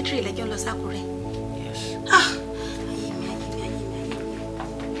àti secretary lẹ́jọ́ lọ s'Ákúrẹ́. Yes.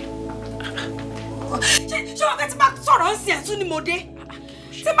 Ṣé ọ̀gá tí bá sọ̀rọ̀ ń sin ẹ̀ tún ni mo dé?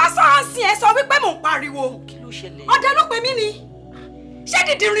 Tí bá sọ̀rọ̀ ń sin ẹ̀ sọ wípé mò ń pariwo. Ọdẹ ló pè mí ni. Ṣé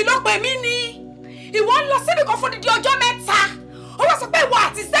dìdìrín ló pè mí ni? Ìwọ ń lọ síbi kan fún dídí ọjọ́ mẹ́ta. Ó wá sọ pé ìwọ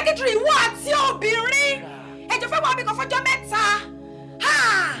àti sẹ́kítírì ìwọ àti obìnrin. Ẹjọ́ fẹ́ wá mi kan fọjọ́ mẹ́ta.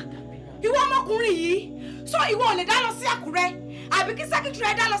 Ìwọ ọmọkùnrin yìí. So ìwọ ò lè dá lọ sí Àkúrẹ́. Àbí kí sẹ́kítírì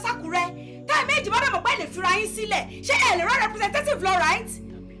ẹ dá lọ sí Àkúrẹ́. Táì méjì bá bẹ̀ mọ̀ pé lè fira yín sílẹ̀. Ṣé ẹ lè rán representative lọ right?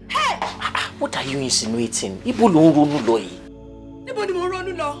 Hey! What are you insinuating? Ibo ló ń ronú lọ yìí? Níbo ni mo ń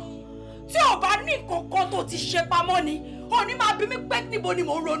ronú lọ? Tí o bá ní nǹkan tó ti ṣe pamọ́ ni, o ní máa bí mi pé níbo ni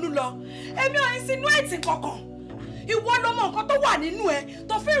mo ń ronú lọ. Èmi ò insinuate kankan. Ìwọ ló mọ nǹkan tó wà nínú ẹ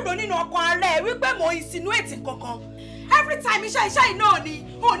tó fi rò nínú ọkàn ara ẹ wípé mo insinuate kankan. Every time iṣẹ́ yìí náà ni,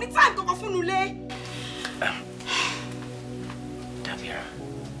 o ní time kankan fún nulẹ̀. Dabira,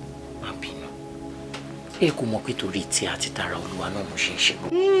 má bínú. Kò mọ̀ pé torí tí àti tara Olúwa náà mo ṣe ń ṣe.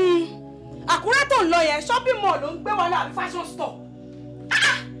 Àkúrẹ́ tó ń lọ yẹn shopping mall ló ń gbé wa lọ àbí fashion store.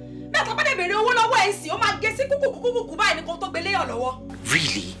 Bẹ́ẹ̀ tó bá dé béèrè owó lọ́wọ́ ẹ̀ sì ó máa gé sí kúkúkúkú báyìí ní kó tó gbélé yàn lọ́wọ́.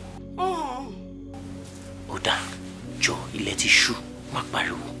 Really? Ó dáa, jọ ilẹ̀ ti ṣú, má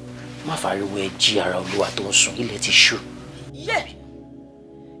pariwo, má fariwo ẹ jí ara Olúwa tó ń sùn, ilẹ̀ ti ṣú. Yé!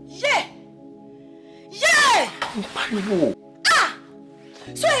 Ń pariwo.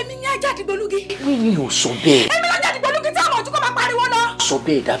 So èmi ní ajá dìgbòlugi. Mi ò sọ bẹ́ẹ̀. Èmi ló jẹ́ dìgbòlugi tí àwọn ojú kò máa pariwo lọ. Sọ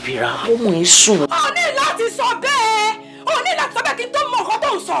bẹ́ẹ̀ Dabira, ọmọ ẹ̀ sùn. O ní láti sọ bẹ́ẹ̀. O ní láti sọ bẹ́ẹ̀ kí n tó mọ nǹkan tó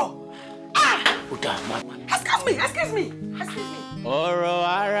ń sọ. Ó dáa, má. Excuse me. Ọ̀rọ̀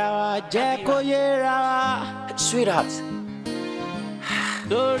ara wa jẹ́ kó yéra wa. Sweetheart.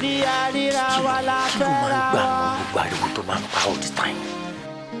 Lórí àríra wa la fẹ́ra wa. Kí ló máa ń gbà náà gbogbo ariwo tó máa ń pa all the time?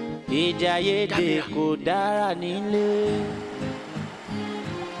 Ìjà àìyedè kò dára nílé.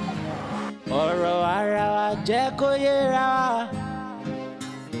 Ọ̀rọ̀ ara wa jẹ́ kó yéra wa.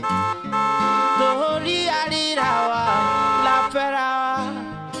 Lórí àríra wa la fẹ́ra wa.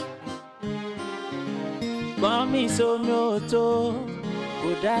 Gbọ́n mi sómi ò tó kò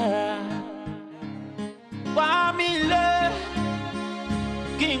dára. Wá mi lé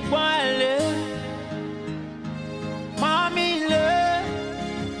kí n pọ́n ẹ lé. Pọ́n mi lé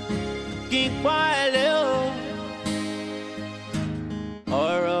kí n pọ́n ẹ lé o.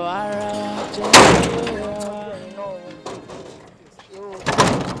 Ọ̀rọ̀ ara wa jẹ́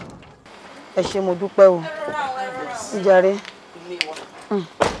ẹ ṣé mo dúpẹ́ o ìjàre.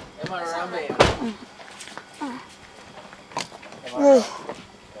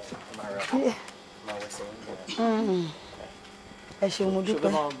 Ẹ ṣé mo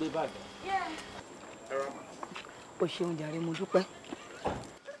dúpẹ́. O ṣeun jàre mo dúpẹ́.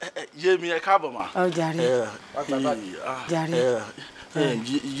 Yémi ẹ káàbọ̀ mà. Ọ jàre. Jàre.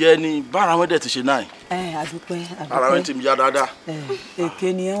 Yẹ ni bára wọn dẹ̀ ti ṣe náà. Àdúpẹ́. Ara wọn ti yá dáadáa.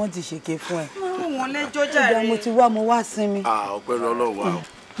 Èké ni wọ́n ti ṣèké fún ẹ. Wọ́n lẹ́jọ́ jàre. Ìgbà mo ti wá mo wá sinmi. Ọpẹ́ Ọlọ́run wa o.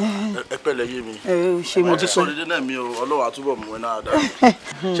 Ẹ pẹ̀lẹ́ Yémi. Ṣé mo ti sọ dédé náà mi o Ọlọ́run àtúbọ̀ mú ẹ náà dáadáa.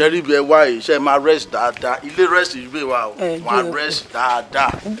 Ṣé rí ibi ẹ wá yìí ṣe máa rest dáadáa ilé rest ìgbé wa o wọ́n á rest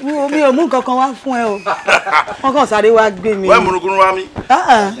dáadáa. Mi ò mú nǹkan kan wá fún ẹ o wọ́n kàn sáré wá gbé mi. wọ́n múnukúrú wá mi.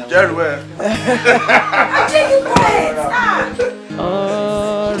 jẹ́rìí ẹ.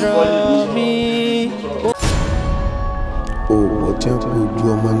 ọ̀rọ̀ mi. òwò tí ń pe ojú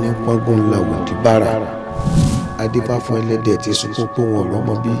ọmọ ní pọ́ngùn làwòdì bára adébá fún ẹlẹ́dẹ̀ tí sunkún pé wọn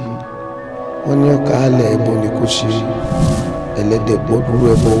lọ́mọ bí wọ́n ní ọkà alẹ̀ ẹbọ ni kò ṣe ẹlẹ́dẹ̀ gbọ́ dúró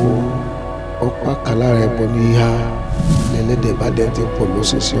ẹbọ owó ọ̀pá kàlára ẹbọ ní ìhà lẹ́lẹ́dẹ̀ bá dẹ́ ti pọ̀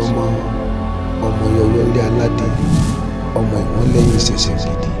lọ́sẹ̀sẹ̀ ọmọ yọyọ lé aládé ọmọ ìwọ́n lẹ́yìn ìṣẹ̀ṣẹ̀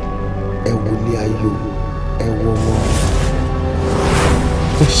gidi ẹ wo lé ayọ̀ ẹ wo ọmọ.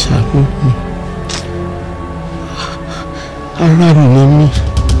 ẹ ṣàánú mi ara mi ni mí.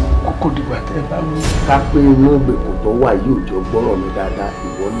 kókó dìgbà tẹ́ ẹ bá mú ká pé inú ìgbèkùn tó wà yìí ò jọ gbọ́rọ̀ mi dáadáa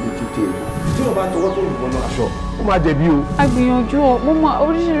ìwọ ní títí èlò. tí o bá tọwọ́ tó lùbọ́n náà aṣọ ó máa jẹ̀bi o. àgbìyànjú ọ mo mọ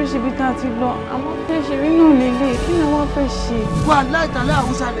oríṣiríṣi ibi tá a ti lọ àmọ́ bí ẹ ṣe rí náà lélẹ̀ kí ni wọ́n fẹ́ ṣe. wà láìtàlẹ́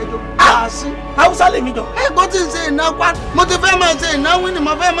haúsá lẹ́jọ́. àásí haúsá lèmi jọ. ẹ̀gbọ́n ti ń ṣe ìnáwó pa mo ti fẹ́ máa ṣe ìnáwó ni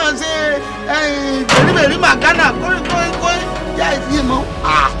mo fẹ́ máa ṣe bèríbèrí màgánà kóríkóríkórí yá ìdí mọ́.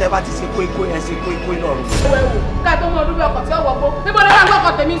 tẹ́ bá ti ṣe kóíkóí ẹ ṣe kóíkóí lọ́rùn. ká tó mọ ọdún bí ọkọ̀ tí ó wọgbó níbo ni wọ́n gbọ́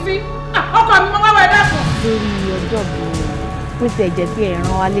ọkọ̀ tèmi sí ọkọ̀ mi mọ́ wẹ́wẹ́ dákun. lórí ọjọ́ bó ti ẹ̀jẹ̀ pé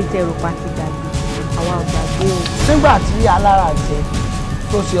ẹ̀ràn wa lé tẹ̀rù pa ti gbàgbé àwa ò gbàgbé o. nígbà tí alára jẹ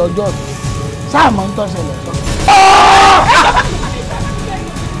tó ṣe ọjọ́ mi sáà mọ́ ń tọ́ṣẹlẹ̀ sọ.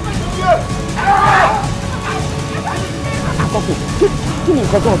 kọ́kọ́ kí ni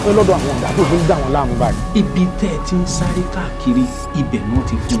nǹkan tó ń fẹ́ lọ́dọ̀ àwọn ọ̀gá tó fi ń dà wọ́n láàmú báyìí. ibi tẹ́ ẹ ti ń sáré káàkiri ibẹ̀ ni wọ́n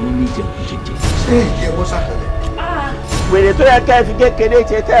ti fún yín ní jẹ̀kújẹ̀jẹ̀. ṣé ìdí ẹwọ́ sàkẹlẹ̀. wèrè tó yẹ kẹ́ ẹ fi kékeré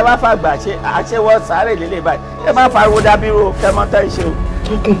ṣe tẹ́ ẹ bá fàgbà ṣe àṣewọ́ sáré lélẹ̀ báyìí ẹ má fariwo Dábírò kẹ́ mọ́ tẹ́ ṣe o.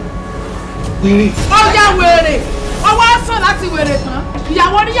 tókùn wèrè. ó yá wèrè ọwọ́ sàn láti wèrè tán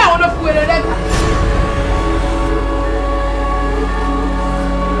ìyàwó oníyàwó ló fi wèrè rẹ̀ gbà.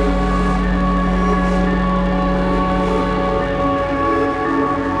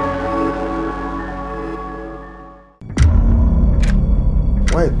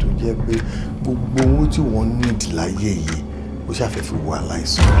 wọ́n ètò jẹ́ pé gbogbo owó tí wọ́n nídìí láyé yìí ó ṣàfẹ́fẹ́ wọ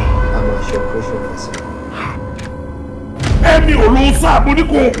aláìsàn. a máa ṣe operation fẹsẹ̀. ẹ̀mí ò ló ń sáàbò ní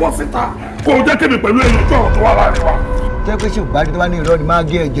kò ń pọ̀ síta kò jẹ́ kémi pẹ̀lú èèyàn tó ọ̀rọ̀ tó wà láàrin wa. jẹ́ pé ṣé ìgbàdí tó bá ní irọ́ ni máa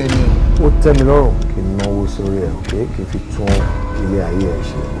gé ẹ̀jẹ̀ ni. ó tẹ́ mi lọ́rùn kí n náwó sórí ẹ̀ òkè kí n fi tún ilé ayé ẹ̀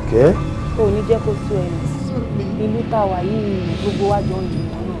ṣe òkè. o ní jẹ́ kó sú ẹ̀yìn ìlú tá a wà yìí gbogbo wa jọ ń yìí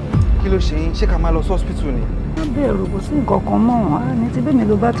náà. kí ló ṣe yín ṣé ká máa lọ sí hospital ni. wọ́n bẹ̀rù kò sí nǹkan kan mọ́ wọn ní ti bẹ́ẹ̀ mi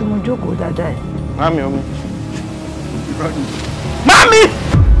ló bá ti mú jókòó dáadáa ẹ̀. Mami omi. Mami!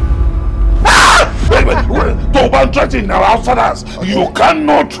 Wait. Don't threaten our outsiders. You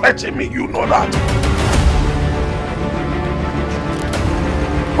cannot threaten me, you know that.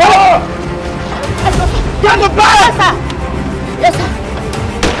 Oh! Get the bag! Yes, sir.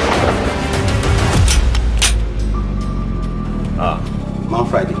 Man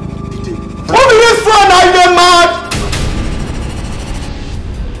Friday. Who be this phone I dey mad?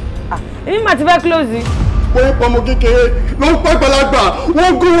 èmi mà ti fẹ́ close. wọ́n pọ̀ ọmọ kékeré ló ń pẹ́ gbalagbà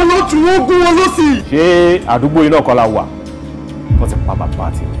wọ́n gún wọn lọ́tún wọ́n gún wọn lọ́sì. ṣé àdúgbò iná kan la wà wọ́n ti pa bàbá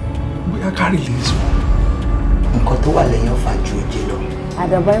àti. bóyá kárí lè sọ. nǹkan tó wà lẹ́yìn ọ̀fà ju oje lọ.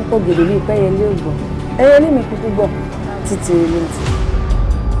 àdàbà ń pò gèdè bíi pẹ́yẹlé ògbọ̀n ẹyẹlé mi kúkú gbọ̀ títí ilé ti.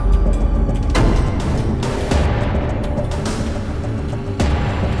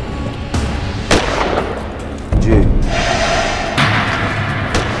 Jaiye.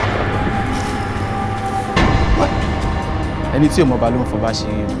 ẹni tí òmọba ló ń fọba ṣe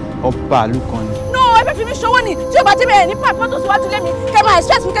ọba àlù kan ni. no ẹ fẹ́ fi mí ṣọwọ́ ni tí o bá débẹ̀ ní pàpọ̀ tó síwájú lé mi kẹ́ máa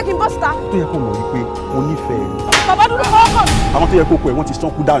expect mi kẹ́kí n bọ́ síta. tó yẹ kó mọ̀ wípé mo nífẹ̀ẹ́ rẹ̀. bàbá dúdú fọwọ́ kàn. àwọn tó yẹ kó kọ ẹ̀ wọ́n ti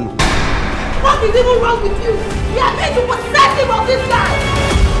sán kú dànù. What is even wrong with you? We are made to possess him of this guy.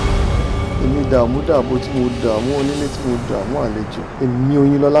 èmi dààmú dààbò tí mo dààmú onílé tí mo dààmú àlejò èmi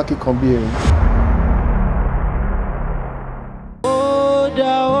Oyinlọ́lá kíkan bí erin. ó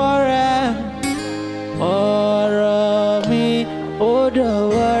dọwọ́ rẹ̀ ọ̀rọ̀ mi ó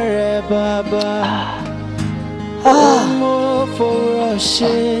dọwọ́ rẹ̀ bàbá mo fòrọ̀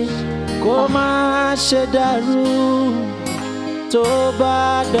ṣe kó má ṣe dàrú tó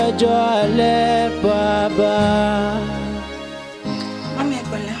bá dọjọ́ alẹ́ bàbá. Mami ẹ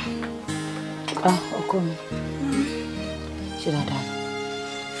pẹ̀lẹ́. ọkọ mi ṣe dáadáa.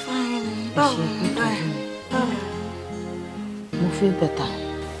 Fine. Báwo ni báyìí? mo feel better.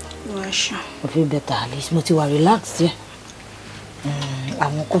 Wọ́n ṣe. mo feel better at least mo ti wà relaxed yẹ.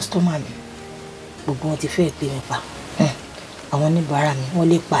 àwọn kọ́sítọ́mà mi gbogbo wọn ti fẹ́ pè mí pa àwọn oníbàárà mi wọ́n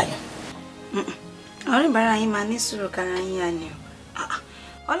lè pààyàn. Àwọn oníbàárà yín máa ní sùúrù kára yín yá ni o.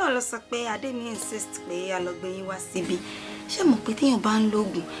 Ọlọ́run ló sọ pé Adémi insist pé a lọ gbé yín wá síbí. Ṣé mo pé téèyàn bá ń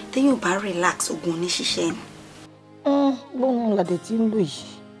lóògùn téèyàn bá relax oògùn oníṣiṣẹ́ ni? gbóhùn làdẹ̀ tí ń lò yìí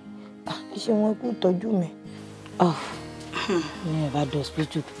iṣẹ́ wọn kú tọ́jú mi. ní ẹ̀bá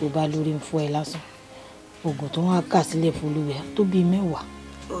dọ̀sípítù tó bá lórí ń fọ́ ẹ lásán oògùn tó wọ́n á kà sílẹ̀ fún olúwẹ̀ tó bíi 10.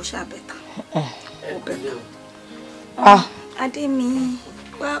 Ó ṣàbẹ̀tà. Ó bẹ̀tà. Adémi,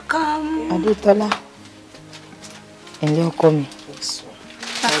 welcome. Adétọ́lá ẹ̀lẹ́ ọkọ mi.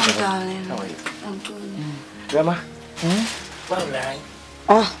 Welcome, darling. I'm good. Grandma. Báwo lára yín?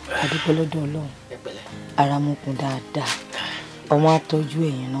 Àdúpẹ́ lọ́dọ̀ Ọlọ́run. Ara mo kún dáadáa. Ọmọ àtọ́jú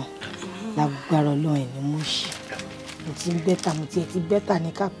ẹ̀yìn náà. Lágbára Ọlọ́run ẹ̀ ní mú ṣe. Mo ti bẹ́tà mo ti bẹ́tà ní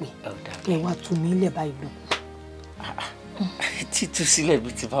kápẹ́. Kẹ́ ẹ wá tú mi lẹ̀ báyìí lọ. Títú sílẹ̀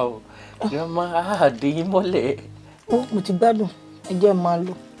bí ti báwo. Grandma àdé yín mọ́lẹ̀. Mo ti gbádùn ẹ jẹ́ máa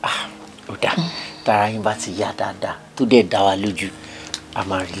lọ. Ó dáa tára yín bá ti yá dáadáa tó dẹ̀ dá wa lójú a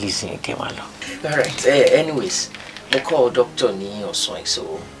máa release yẹn kẹ́ máa lọ. All right, anyways mo call doctor ní ọ̀sán ẹ̀ so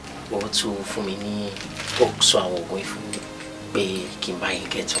ó tún fún mi ní ó sọ àwọn oògùn yìí fún mi pé kí n bá yín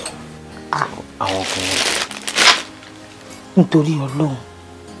get wọn. Àwọn oògùn yẹn. Nítorí Ọlọ́run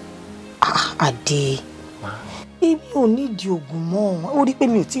Adé èmi ò nídìí oògùn mọ́ ó rí pé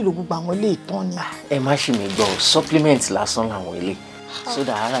mi ò tí ì lo gbogbo àwọn ilé ìtàn ni. Ẹ má ṣì mí gbọ́ supplement lásán làwọn ilé so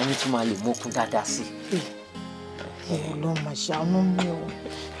that ara yín tún máa lè mókun dáadáa sí. Ọlọ́run máa ṣàánú mi o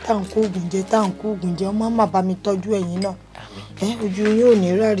táǹkù oògùn jẹ ọmọ má bá mi tọ́jú ẹ̀yin náà ojú yín ò ní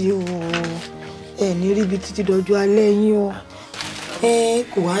rárí o ẹ ní rí ibi títí dọjọ́ alẹ́ yín o.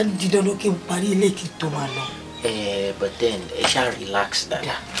 Kò wá di dandan kí n parí ilé kí n tó máa lọ. But then ẹ ṣáà relax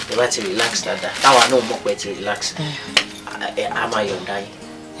dáadáa. Ẹ bá ti relax dáadáa. Táwa náà mọ̀ pé ti relax. A máa yọ̀ǹda yín.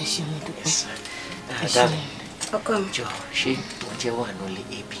 Ẹ ṣe mo dúpẹ́. Darling. Ọkọ mi. Jọ ṣé mo jẹ́ wà nílé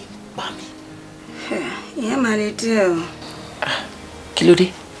ebi pa mi? Ìyẹn máa lè díẹ̀ o. Kí ló dé?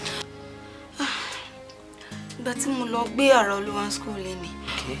 Ìgbà tí mo lọ gbé àrà olúwa school ni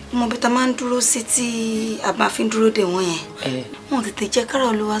mo bí ta máa ń dúró sí tí a bá fi ń dúró dè wọ́n yẹn wọ́n tètè jẹ́ kára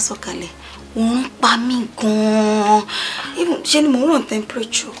olúwa sọ̀kalẹ̀ òun pa mí gan-an ṣé ni mo ràn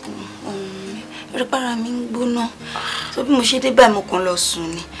temperature ìrẹ́pàrà mi ń gbóná tó bí mo ṣe dé báyìí mo kàn lọ sùn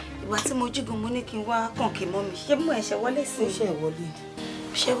ni ìgbà tí mo jí gan mo ní kí n wá kàn kí mọ́ mi ṣé mo ẹ̀ṣẹ̀ wọlé sí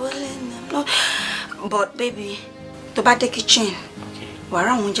ṣe wọlé ni but baby tó bá dé kitchen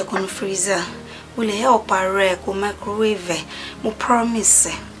wàrà àwọn oúnjẹ kan ní freezer o lè help ara ẹ kó microwave ẹ mo promise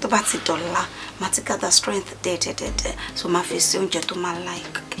ẹ tó bá ti dọ̀la má ti gather strength dẹ́dẹ́dẹ́dẹ́ so má fi sí oúnjẹ tó máa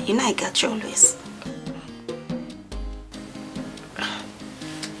like you know I got you always.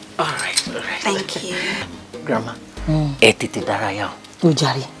 All right. Thank you. Grandma, ẹ tètè dárayá o. Ó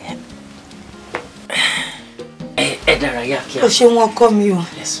jàre. Ẹ dárayá kíá. Ó ṣe wọ́n kọ́ mi o.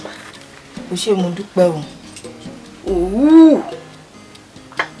 Yes, ma. Ó ṣe mo dúpẹ́ o.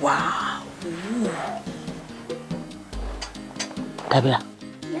 Wow. Dabira.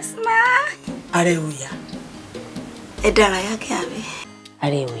 Yes, ma. Ara ẹ ò yá. Ẹ dárayá kí àbí?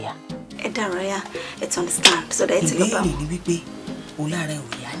 Ara ẹ ò yá. Ẹ dárayá, ẹ understand so that ẹ ti lọ bá wọn. Ìbéèrè ni wípé o lára ẹ ò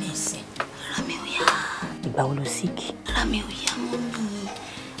yá ní ìsìn. Ara mi ò yá. Ìgbà wo ló sick? Ara mi ò yá mọ́ mi.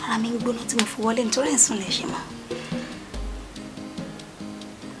 Ara mi ń gbóná tí mo fi wọlé nítorí ẹ̀sùn lè ṣe mọ́.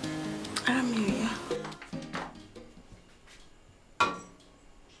 Ara mi ò yá.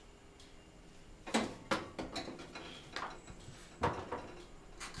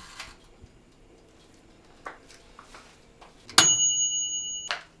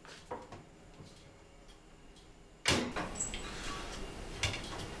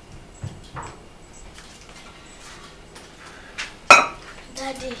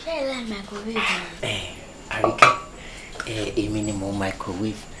 Daddy, ṣé ẹ láì microwave ni? Àríkẹ́, èmi ni mo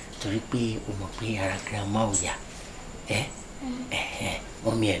microwave torí pé o mọ̀ pé ara grandma ò yá.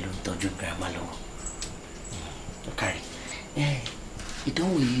 Mọ́mí ẹ̀ ló ń tọ́jú grandma lọ́wọ́. Ó kárí.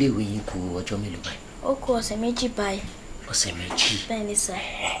 Ìdánwò iléèwé yín kù ọjọ́ mélòó báyìí? Ó kù ọ̀sẹ̀ méjì báyìí. Ọ̀sẹ̀ méjì? Bẹ́ẹ̀ ni sir.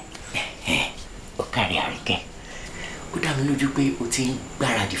 Ó kárí Àríkẹ́. Ó dá mi lójú pé o ti ń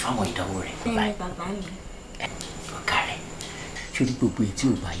gbáradì fáwọn ìdánwò rẹ̀. Bẹ́ẹ̀ ni bàbá mi. Ó kárí. Ṣorí gbogbo etí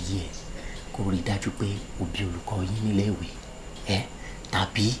ò bá yé ẹ kó rí dájú pé o bí olùkọ́ yín nílé ìwé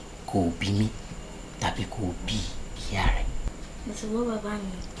tàbí kó o bí mi tàbí kó o bí ìyá rẹ̀. Mo ti wọ́ bàbá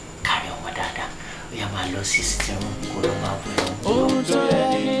mi. Kárí ọmọ dáadáa ó yá máa lọ sí sítẹ́rùn kó lọ máa wẹ̀ ọ́. Ohun tó yẹ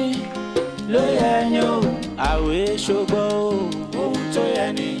ni ló yẹ ni o àwẹ̀ ṣògbọ́ o. Ohun tó yẹ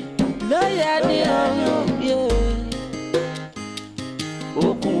ni ló yẹ ni o.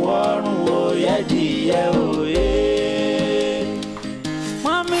 Okùn ọrùn òye dìyẹ òye.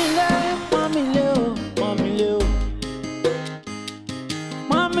 Mọ́mílé o, mọ́mílé o.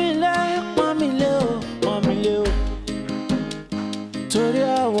 Mọ́mílé o, mọ́mílé o. Torí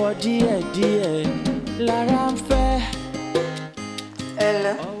àwọ̀ díẹ̀díẹ̀ lára ń fẹ́.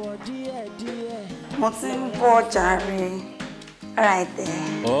 Hello. Mo ti ń bọ̀ jàre. Right there.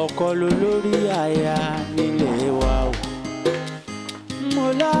 Ọkọ ló lórí aya nílé wa o. Mo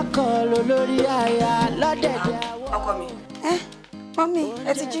lọ́kọ ló lórí aya lọ́dẹ̀dẹ̀ àwọ̀. Ọkọ mi. Mọ́mí,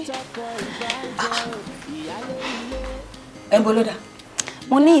 ẹ ti jí. Ẹ ń bọ̀ lọ́dà.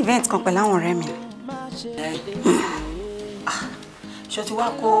 Mo ní event kan pẹ̀lú àwọn ọ̀rẹ́ mi. Ṣé ti wá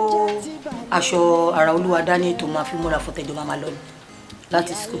kó aṣọ ara olúwa dání tó máa fi múra fún tẹ̀jọ́ máa lọ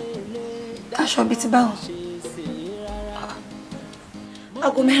láti school? Aṣọ bíi ti báwo?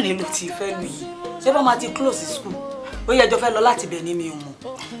 Aago 4 ló ti fẹ́ lù yìí. Ṣé bá máa ti close school? Ó yẹ ẹjọ́ fẹ́ lọ láti bẹ̀ ní mi ò mọ̀.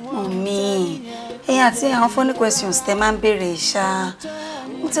 Mọ̀mí, ẹ̀yin àti àwọn funny questions tẹ máa ń béèrè ṣá.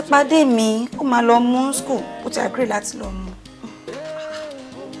 Mo ti pàdé mi, ó máa lọ mú school, ó ti agree láti lọ mú.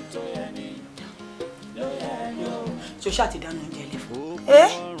 Ṣé o ṣáà ti dáná oúnjẹ ilé fún?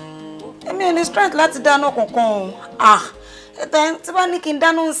 Èmi ò ní strength láti dáná kankan o. Tí bá ní kí n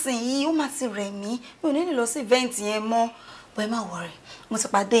dáná nsìn yìí, ó máa ti rẹ̀ mí. Mi ò ní lọ sí event yẹn mọ́. But ẹ má worry, mo ti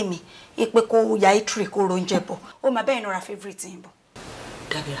pàdé mi. Ipe kó ya itri kó ro oúnjẹ bọ̀. Ó máa bẹ́ẹ̀ nora favourite yín bọ̀.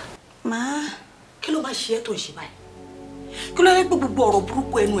 Dabira. Ma. Kí ló máa ṣe ẹ́ tó ń ṣe báyìí? Kí ló dé pé gbogbo ọ̀rọ̀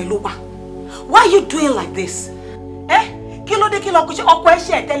burúkú ẹnu ẹ ló wà? Why are you doing like this? Kí ló dé kí ọkọ ẹ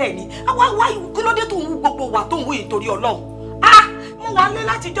ṣe ẹ tẹ́lẹ̀ ni? Kí ló dé tó ń wú gbogbo wà tó ń wú ìtorí Ọlọ́run? Mo wà ní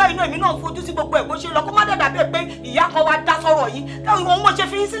látijọ́ inú èmi náà fojú sí gbogbo ẹ̀ bó ṣe lọ kó má dàda bẹ́ẹ̀ pé ìyá kan wá dá sọ̀rọ̀ yìí òun mo ṣe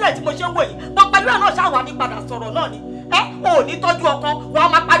fi yín sílẹ̀ tí mo ṣe ń wò yìí bọ́ pẹ̀lú ẹ̀ náà ṣáà wà ní padà sọ̀rọ̀ náà ni ò ní tọ́jú ọkọ wàá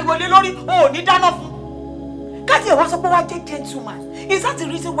máa pariwo lé lórí ò ní dáná fún. kájí ẹ̀ wá sọ pé wá jẹ́ gentleman is that the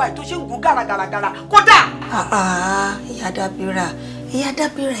reason why tó ṣe ń gùn gàràgàràgàrà kódà. ìyá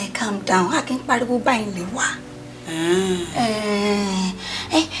Dabira ẹ calm down a kì í pariwo báyìí lè wá.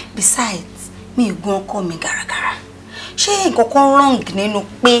 Besides mi ì gun ọkọ mi gàràgàrà ṣé nǹkan kan wrong nínú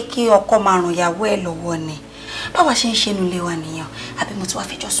pé kí ọkọ máa ràn ìyàwó ẹ lọ́wọ́ ni báwa ṣe ń ṣe inú ilé wa nìyẹn àbí mo ti wá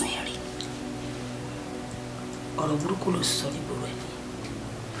fẹjọ́ sùn ẹ̀ rí. ọ̀rọ̀ burúkú ló sọ nígboro ẹ̀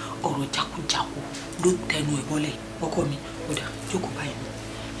ọ̀rọ̀ jákujàku ló tẹnu ẹ̀ bọ́lẹ̀ ọkọ mi ó dà jókòó báyìí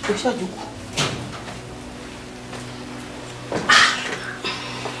ó ṣàjókòó.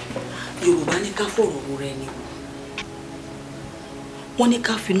 Yorùbá ní ká fọ̀rọ̀ ro rẹ ni wọ́n ní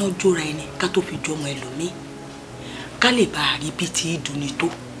ká finá jóra ẹni ká tó fi jọmọ ẹlòmíì ká lè bá a rí bí ti dùnni tó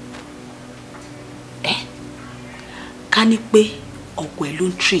ká ní pé ọkọ ẹ ló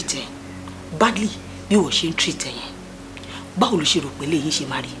ń treat ẹ badly bí wọ́n ṣe ń treat ẹ yẹn báwo ló ṣe rò pé léyìn ṣe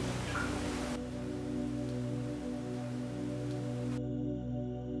máa rí.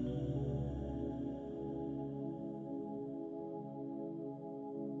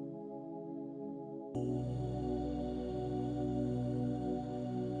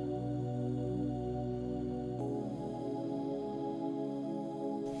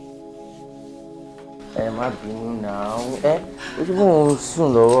 ẹ má bínú náà ojú mò ń sùn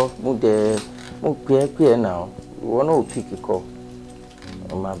lọ́wọ́ mo pè é náà ìwọ náà ò pick call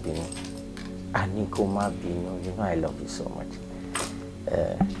ẹ má bínú àní kó má bínú you know I love you so much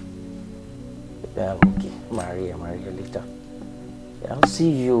okay Maria later I'll see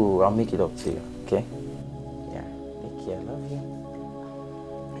you I'll make it up to you okay yeah take care I love you.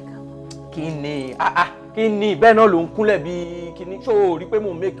 kí ni bẹ́ẹ̀ náà ló ń kúnlẹ̀ bí kíní ṣó o rí pé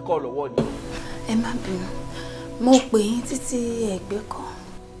mò ń make call lọ́wọ́ ni. ẹ má bínú mo pè yín títí ẹgbẹ́ kan.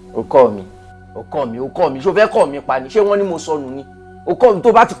 ó kọ́ mi ṣó fẹ́ kọ́ mi pa ni ṣé wọ́n ní mo sọnù ni ó kọ́ mi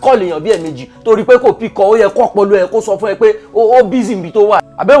tó bá ti kọ́ lèèyàn bí ẹ̀ẹ̀mejì torí pé kò píkọ́ ó yẹ kó ọpọlọ ẹ kó sọ fún ẹ pé ó busy níbi tó wà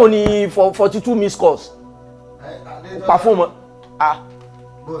àbẹ́wò ni 42 missed calls ó pa fún mọ́.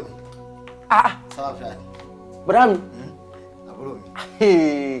 bóòní sáwàfíà ni. bọ́dá mi àbúrò mi.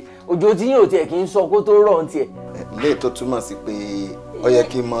 òjò tí yóò tiẹ̀ kì í sọ kó tó rọ̀ ń tiẹ̀. ilé tó túmọ̀ sí pé ó yẹ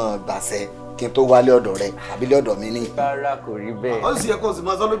kí n mọ gbàṣẹ kí n tó wálé ọ̀dọ̀ rẹ àbí lé ọ̀dọ̀ mi ní. rárá kò rí bẹ́ẹ̀. ó sì yẹ kó o sì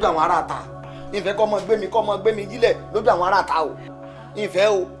mọ sọ lójú àwọn ará ta ìfẹ́ kọ́ ọmọ gbé mi yílẹ̀ lójú àwọn ará ta o ìfẹ́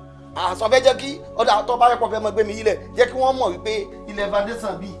o àṣọ fẹ́ jẹ́ kí ọ̀dà tó bá yẹ kó fẹ́ mọ gbé mi yílẹ̀ jẹ́ kí wọ́n mọ̀ wípé ilẹ̀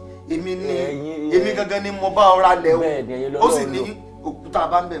foundation bíi èmi gangan ni mo bá ọ̀rá lẹ̀ o ó sì ní òkúta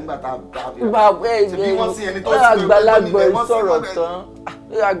bá ń bẹ̀ ńgbà tá a bá bẹ̀ ṣebí wọ́n sí ẹni tó ti gbé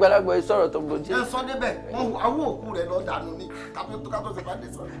àgbàlagbà ìsọ̀rọ̀ tó bó jẹ́. ẹ sọ débẹ̀ àwọn òkú rẹ̀ lọ dànù ní kátó ṣe bá dé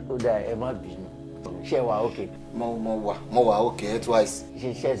sọ̀rọ̀. ó dà ẹ má bínú ṣe wà ókè. mo wà ókè twice.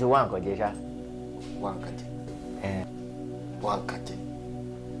 ṣe ti wá nǹkan jẹ ṣá. wá nǹkan jẹ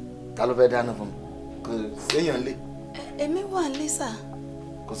ta ló fẹ́ dáná fún mi kò séèyàn lé. èmi wà ń lé sà.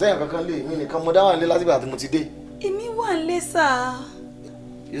 kò séèyàn kankan lé èmi nìkan mo dá wà ń lé látìgbà tí mo ti dé. èmi wà ń lé sà.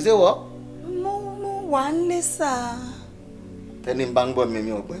 you say what? mo wà ń lé sà. tẹ́ni bá ń gbọ́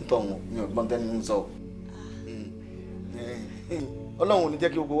mi ò gbọ́n tọ̀hún mi ò gbọ́n tẹ́ni ń sọ. Ọlọ́run ò ní jẹ́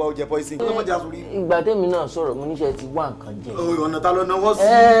kí gbogbo wa ó jẹ poison. ìgbà tẹ́mi náà sọ̀rọ̀ mo níṣẹ́ ti wá nǹkan jẹ. ọ̀nà ta ló náwó sí.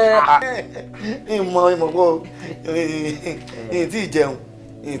 ìmọ̀ kó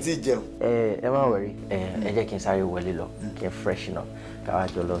ìyìn tí ì jẹun. ẹ má wẹ̀rí ẹ jẹ́ kí n sáré wọlé lọ kí n freshen up káwá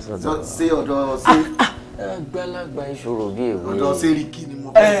jọ lọ sọ́dọ̀. ṣé ọ̀dọ̀ ṣe. àgbàlagbà ìṣòro bí èwe. ọ̀dọ̀ Sẹ́ríkì ni mo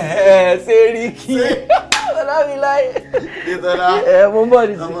fẹ́. Sẹ́ríkì ọlámiláyé. nítorí mo bọ̀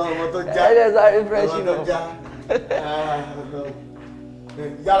ní sí. ọmọ tó já. ẹ jẹ́ sáré freshen up.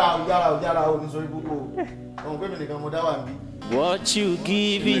 yára o nítorí púpọ̀ ọmọ pé mi nìkan mo dá wà níbí. What you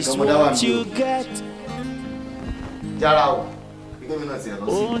give is what you get. yára o gbé mi náà sí ẹ lọ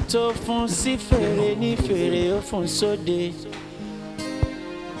sí. ohun tó fún sí fèrè ní fèrè ó fún sóde.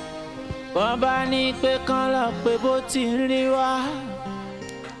 wọ́n bá ní pé kán lọ pé bó ti ń rí wá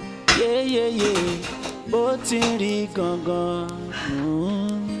yéyéyé bó ti ń rí gangan.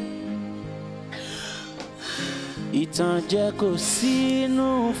 ìtànjẹ kò sínú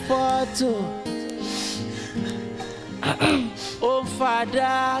fọ́tò ó ń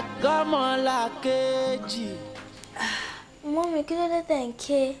fàdá gọ́mọ̀lá kejì. Mọ́mí, kí ló dé tẹ̀ ń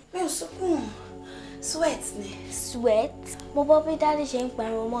ké? Mi ò sunkún. Sweat ni. Sweat? Mo gbọ́ bí dáàdì ṣe ń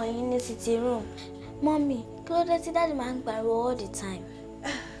pariwo mọ́ yín ní sitting room. Mọ́mí, kí ló dé tí dáàdì máa ń pariwo all the time?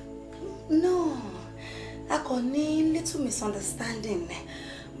 No, a kò ní little misunderstanding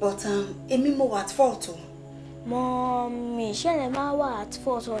but èmi mo wà at fault o. Mommy, ṣẹlẹ̀ máa wà at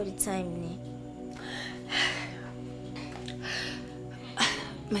fault all the time ni.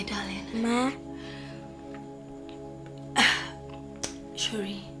 My darling. Ma.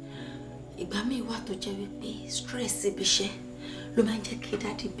 Sorry. Ìgbà mi wà tó jẹ́ wípé stress ibi iṣẹ́ ló máa ń jẹ́ kí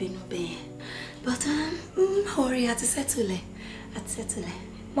daddy bínú bẹ́ẹ̀. But má worry, àti settle.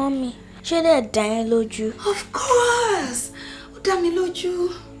 Mommy, ṣé lè dá yín lójú? Of course. Ó dá mi lójú.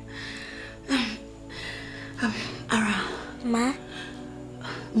 Ara. Ma.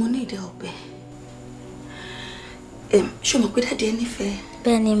 Mo ní ìdẹ ọ̀bẹ. Ṣé o mọ̀ pé daddy ẹ nífẹ̀ẹ́?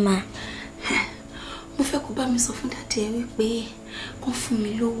 Bẹ́ẹ̀ ni ma. Mo fẹ́ kó bá mi sọ fún daddy ẹ wípé kán fún mi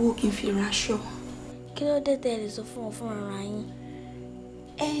lówó kí n fi raṣọ. Kí ló dé tẹ́ lè sọ fún wọn fún ara yín?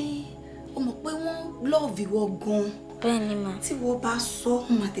 O mọ̀ pé wọ́n love ìwọ gan. Bẹ́ẹ̀ ni ma. Tí wọ́n bá sọ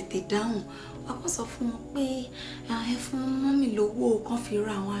wọ́n máa tètè dáhùn. Wá kàn sọ fún wọn pé ẹ fún mọ́mì lówó kán fi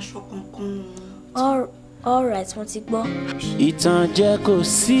ra àwọn aṣọ kankan. All right, mo ti gbọ́. Ìtànjẹ kò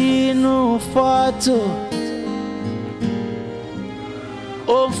sínú fọ́tò.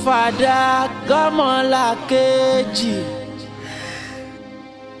 Ó ń fàdá gọ́mọlákejì.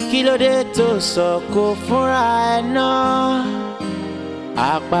 Kí ló dé tó sọ̀kò fúnra ẹ̀ náà?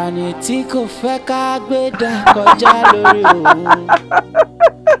 Àpànì tí kò fẹ́ ká gbé dà kọjá lórí òun.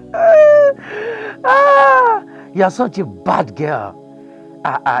 You are such a bad girl.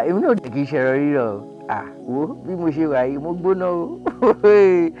 Èmi náà dẹ̀ kì í ṣe ẹ̀rọ rírọ̀. Wo bí mo ṣe wà yìí mo gbóná o.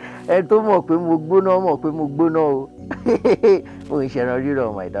 Ẹ tó mọ̀ pé mo gbóná mọ̀ pé mo gbóná o. Mo ń ṣe ẹ̀rọ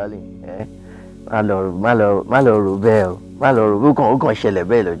rírọ̀ my darling. Má lọ rò bẹ́ẹ̀ o. Má lọ rò ó kàn ṣẹlẹ̀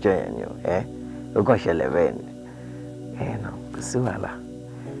bẹ́ẹ̀ lọ́jọ́ yẹn ni o. Ó kàn ṣẹlẹ̀ bẹ́ẹ̀ ni. Kò sí wàhálà.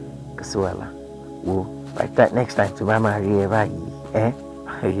 Kò sí wàhálà. Wo next time tí bá máa rí ẹ báyìí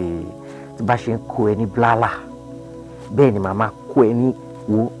tí bá ṣe ń kó ẹ ní blálà bẹ́ẹ̀ ni màá máa kó ẹ ní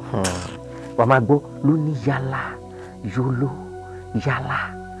wo wàá máa gbọ́ ló ní yálà yóló yálà.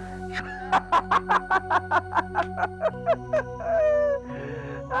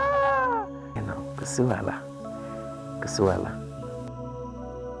 Kò sí wàhálà. Kò sí wàhálà.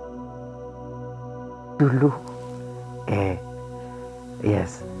 Yóló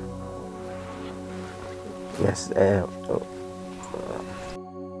yes.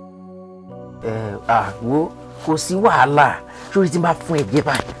 Wo kò sí wàhálà sórí tí n bá fún ẹ jẹ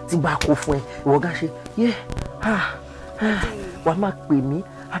báyìí tí n bá kó fún ẹ ìwọ gá ṣe wàá máa pè mí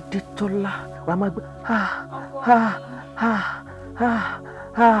Adétọ́lá wàá máa gbé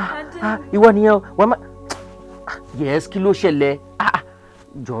ìwọ nìyẹn o wàá máa yes kí ló ṣẹlẹ̀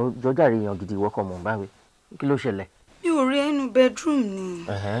jọjà rẹ èèyàn gidi ìwọ kan mọ̀ báwí kí ló ṣẹlẹ̀. Mi ò rí ẹnu bedroom ni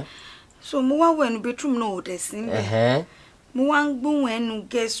so mo wá wọ ẹnu bedroom náà ò dẹ̀ sí níbẹ̀ mo wá ń gbóhùn ẹnu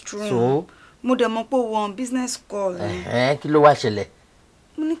guest room mo dẹ̀ mọ̀ pé o wọ business call ni. Kí ló wá ṣẹlẹ̀.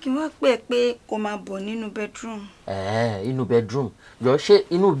 Mo ní kí n wá pè pé kó máa bọ̀ nínú bedroom. Inú bedroom jọ ṣé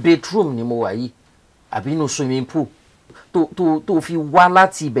inú bedroom ni mo wà yìí àbí inú swimming pool tó fi wá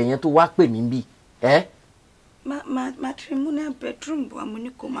láti ibẹ̀ yẹn tó wá pè mí bí. Matrimonial bedroom bọ̀ mo ní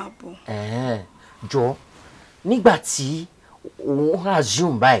kó máa bọ̀. Jọ nígbà tí òun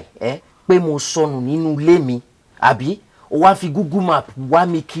assume báyìí pé mo sọnù nínú ilé mi àbí o wá fi Google map wá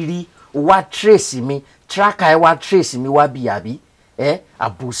mi kiri o wá trace mi tracker ẹ wá trace mi wá bí àbí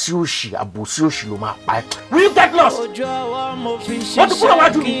àbòsí òṣì ló máa pa ẹ́. Will you get lost? Ojú ọwọ́ mo fi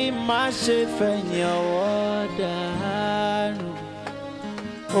ṣiṣẹ́ kí n má ṣe fẹ̀yìn ọwọ́ dànù.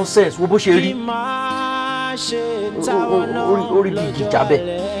 Nonsense wo bó ṣe rí. Kí n má ṣe táwọn náà orí bí ìjà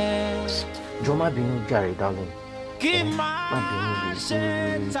bẹ́ẹ̀. Jọ má bínú jàre darling. Má bínú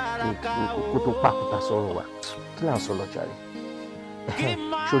kó tó pàkúta sọ̀rọ̀ wa kí là ń sọ lọ jàre.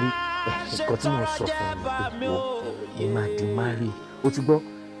 Sórí nǹkan tí mo sọ fún mi pé mo máa di mari o ti gbọ́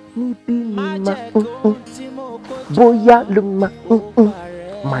níbí ni máa bóyá ló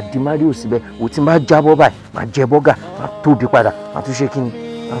máa di mari ò síbẹ̀ o ti máa jábọ́ báyìí máa jẹ bọ́gà máa tóbi padà máa tún ṣe kí ni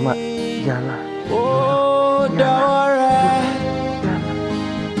máa yálà. Ó dọ̀wọ́ rẹ̀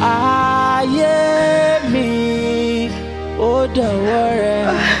ayé mi ó dọ̀wọ́ rẹ̀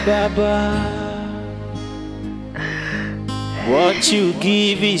bàbá. What you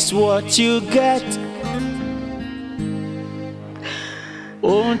give is what you get.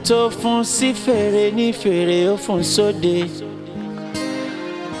 Ohun tó fún sí fèrè ní fèrè ó fún sóde.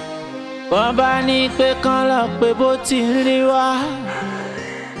 Wọ́n bá ní pé kán lọ pé bó ti ń rí wá.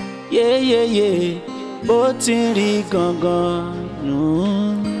 Yéyéyé bó ti ń rí gangan nù.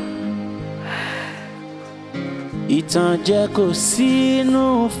 Ìtànjẹ kò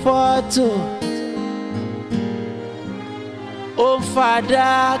sínú fọ́tò. Ó ń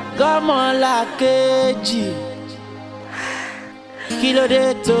fàdá gọ́mọlákejì. kí ló dé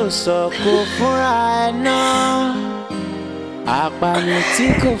tó sọ̀kò fúnra ẹ̀ náà àpànì tí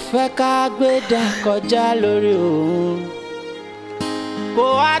kò fẹ́ ká gbé dà kọjá lórí òun kò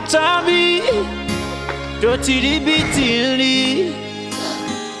wá tán bí tó ti rí bí ti ń rí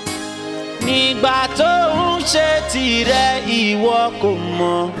nígbà tó ń ṣe tirẹ̀ ìwọ kò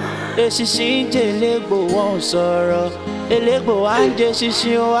mọ̀ eṣinṣin ń jẹ elégbò wọn ò sọ̀rọ̀ elégbò wa ń jẹ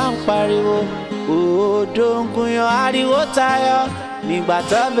ṣinṣin wa ń pariwo òòdó ń gúnyán ariwo tayọ nígbà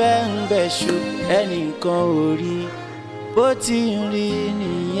tó bẹ́ẹ̀ ń bẹ̀ṣù ẹnìkan ò rí bó ti ń rí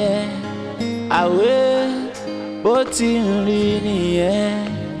nìyẹn àwé bó ti ń rí nìyẹn.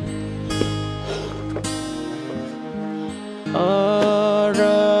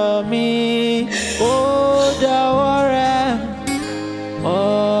 ọ̀rọ̀ mi ó dọwọ́ rẹ̀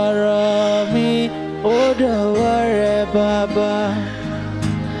ọ̀rọ̀ mi ó dọwọ́ rẹ̀ bàbá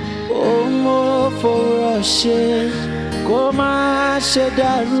òun ó fowórọ̀ ṣe kó má ṣe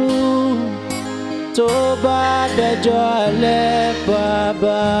dàrú tó bá dẹjọ́ alẹ́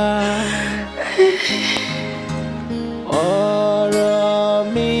bàbá. ọ̀rọ̀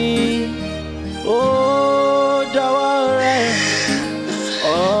mi ó dọwọ́ rẹ̀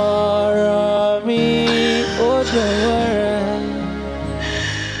ọ̀rọ̀ mi ó dọwọ́ rẹ̀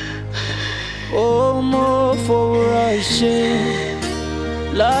ó mú fowórọ̀ ṣe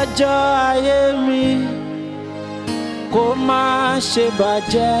lọ́jọ́ ayé mi kó má ṣe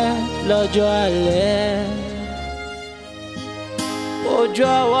bàjẹ́ lọ́jọ́ alẹ́. ojú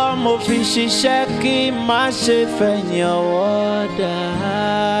ọwọ́ mo fi ṣiṣẹ́ kí má ṣe fẹ̀yìn ọwọ́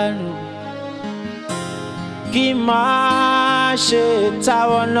dànù kí má ṣe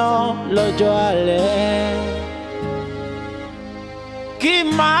táwọ́ náà lọ́jọ́ alẹ́ kí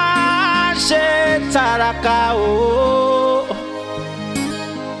má ṣe tàràkà o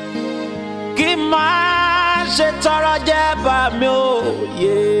kí má ṣe tọrọ jẹ bá mi ò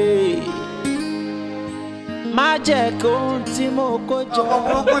yé má jẹ́ kó ohun tí mo kó jọ. ọmọ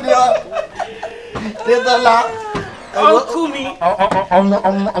burúkú ni ọ Détọ́lá. ọkú mi.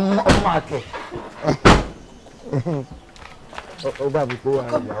 ọmọ àkẹ. ó bá mi kó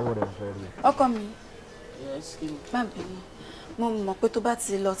ìyàwó rẹ̀ fẹ́ rí. ọkọ mi má bínú mo mọ̀ pé tó bá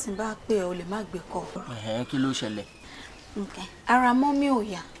ti lọ tí n bá pè ọ́ o lè má gbé kọ́. kí ló ṣẹlẹ̀. ara mọ́mí ò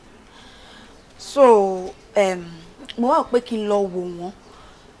yá so mo wá pé kí n lọ wò wọ́n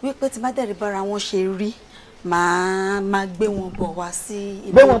wípé tí má dẹ̀rí bára wọn ṣe rí máa gbé wọn bọ̀ wá sí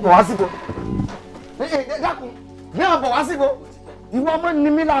gbé wọn bọ̀ wá síbo dákun gbé wọn bọ̀ wá síbo ìwọ ọmọ ni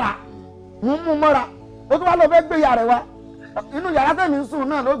mí lára mo mú mọ́ra ó tún wá lọ fẹ́ gbé ìyá rẹ̀ wá inú yàrá tẹ̀mí ń sùn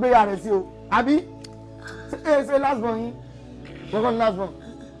náà ló gbé ìyá rẹ̀ sí o àbí ṣe last born yín gbọ́dọ̀ last born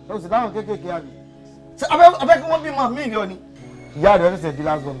o sì dáhùn kéékèèké àbí. ṣé abẹ́ kí wọ́n bímọ mí ni ọ ni. ìyá rẹ̀ ṣẹ̀ṣẹ̀ di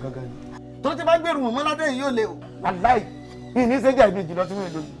last born gangan ni. tó ti bá gbèrú mọ́ ládé yìí yóò lé o. wàláì ìní sẹ́jà ìbejì lọ sí mi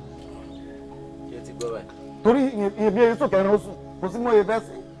lónìí. torí ìbí eré sókè ẹran oṣù kò sí mọ́ iye fẹ́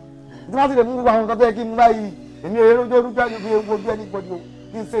sí tí wọ́n ti lè mú gbogbo àwọn nǹkan tó yẹ kí n mú báyìí èmi eré ojú orúkọ ẹni fi ewu ojú ẹni gbọdọ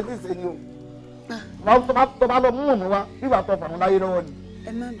kí n ṣe tí ì ṣe ni o tó bá lọ mú òun wá nígbà tó fà wọn láyé lọ́wọ́ ni.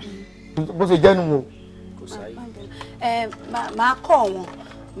 ẹ má bínú. bó ṣe jẹ́nu o. kò sáyé. máa kọ́ wọn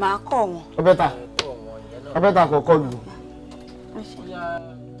máa kọ́ wọn. ọbẹ̀ ta kọ̀ọ̀kọ́ lù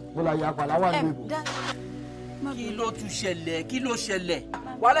bó la yà pàlà wà ní ìbò. kí ló tún ṣẹlẹ̀ kí ló ṣẹlẹ̀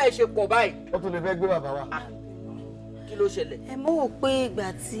wàhálà ẹ̀ ṣe pọ̀ báyìí. ó tún lè fẹ́ gbé bàbá wa. kí ló ṣẹlẹ̀. ẹ mọ̀ wò pé ìgbà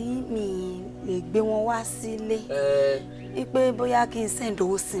tí mi lè gbé wọn wá sílé pé bóyá kí n send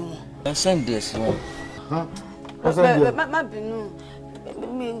owó sí wọn. ẹ send ẹ sí wọn. má bínú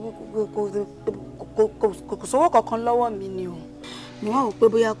kò sówó kankan lọ́wọ́ mi ni o mo wá wò pé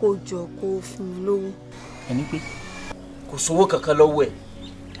bóyá kò jọ kó fún mi lówó. ẹni pé kò sówó kankan lọ́wọ́ ẹ̀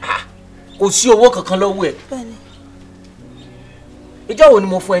kò sí owó kankan lọ́wọ́ ẹ̀. bẹ́ẹ̀ni. ìjọ́ wo ni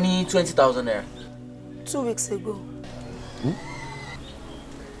mo fún ẹ ní 20,000 naira. 2 weeks ago.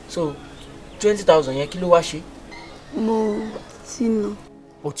 so 20,000 yẹn kí ló wá ṣe. mo ti ná.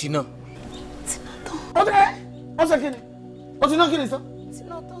 o ti ná. ti ná tán. ó ṣe kí ni ó ti ná kí ni sọ. ti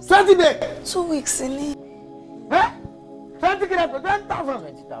ná tán. 20 days. 2 weeks ni. 20 kìlẹ̀ pé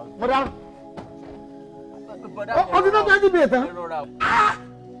 20,000. mo dáhùn. ó ti ná 20 days tán.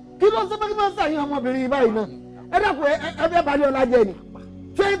 kí ló ń sọ pé kí ló ń sàyìn ọmọbìnrin yìí báyìí náà ẹ dẹ́kun ẹ bẹ́ẹ̀ balẹ̀ ọlá jẹ ni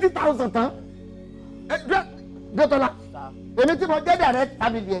 20,000 tán. Dọ́tọ̀lá èmi tí mo jẹ́ dàrẹ́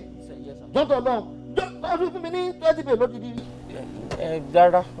tàbí díẹ̀ jọ́tọ̀ náà jọ́ fún mi ní 20 days lódìdí.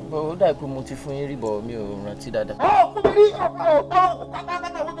 rárá ó dà pé mo ti fún yín rí bọ̀ mi ò rántí dáadáa. ó fún mi ní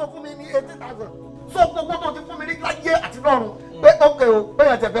pátápátá owó tó fún mi ní 80,000 so gbogbo tó ti fún mi ní láyé àti lọ́run pé ókè o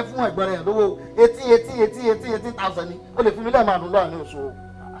bẹ́ẹ̀ tẹ̀ fẹ́ fún ẹ̀gbọ́n rẹ̀ lówó 18,000 ni ó lè fún mi lẹ́ẹ̀mánu lọ́wọ́ ní oṣù o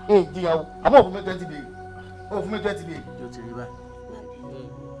ìjìyàwó àmọ́ òfin mi 20 days ó fún mi 20 days. yóò ti rí báyìí.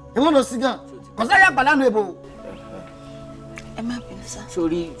 èwo ló sí gan kò sáyà pàdánù èbò. ẹ má bínú sá.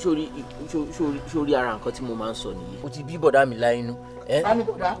 sórí ara nǹkan tí mo máa ń sọ nìyí o ti bí bọ̀dá mi láyé inú. tani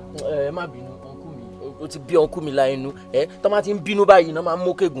bọ̀dá. ẹ má bínú ọ̀nkú mi o ti bí ọ̀nkú mi láyé inú tó máa ti ń bínú báyìí náà máa ń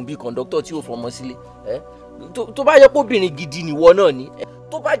mókègùn bíi kọ̀ǹdọ́tọ̀ tí ò fọmọ sílé tó bá jẹ́ pé obìnrin gidi nìwọ náà ni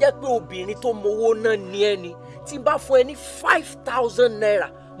tó bá jẹ́ pé obìnrin tó mowó náà ní ẹni tí n bá fún ẹ ní 5,000 naira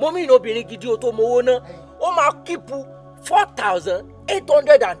mo mí ní obìnrin gidi o tó mowó náà ó máa kípu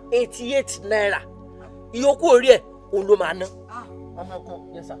 4,888 naira ìyókù orí ẹ̀ òun ló máa ná. ọmọ ọkọ ó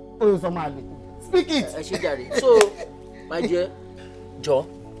yẹ sọ máa lè speak it. ẹ ṣe jàre so my dear jọ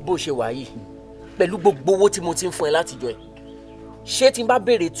bó ṣe wà yìí pẹ̀lú gbogbo owó tí mo ti ń fún ẹ látijọ́ ẹ ṣé tí n bá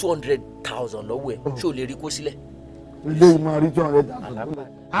béèrè 200,000 lọ́wọ́ ẹ ṣé o lè rí kó sílẹ̀. ilé ìmọ̀ rí 200,000.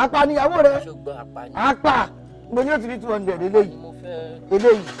 àpá níyàwó rẹ àpá mo ní ó ti rí 200 eléyìí.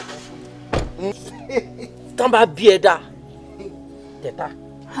 tán bá bí ẹ dá tẹ̀ta.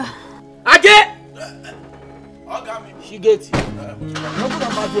 ajé. ṣígẹ́ẹ̀tì.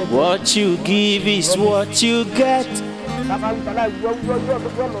 What you give is what you get.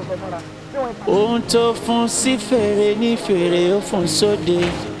 Ohun tó fún sí fèrè ní fèrè ó fún sóde.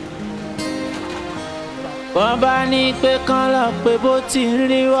 Wọ́n bá ní pé kán lọ pé bó ti ń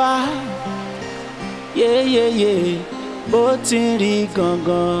rí wá. Yéyéyé bó ti ń rí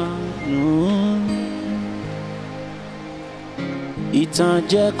gangan.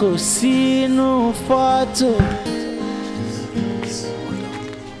 Ìtànjẹ kò sínú fọ́tò.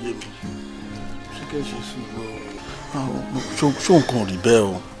 ṣó nǹkan rí bẹ́ẹ̀ o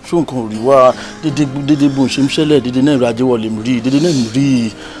ṣó nǹkan rí wá dédé bó ṣe ń ṣẹlẹ̀ dédé náà ìrajẹ́ wọlé mi rí dédé náà mi rí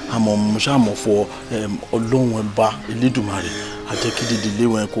àmọ́ mo ṣàmọ̀ fọ ọlọ́run ẹ̀bá Elédùmarè àjẹkí dédé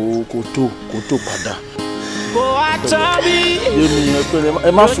léwọ̀n kó tó padà. Kò wá tán bí ẹ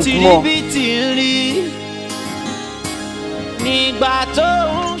má sunkún mọ́. ló ti rí bí ti ń rí nígbà tó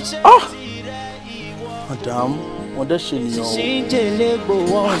ń ṣe tirẹ̀ ìwọ. madam wọn dẹ́ ṣe nìyàn o. ṣíṣe elégbò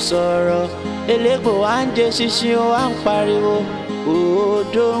wọn sọ̀rọ̀ elégbò wa ń jẹ ṣinṣin wa ń pariwo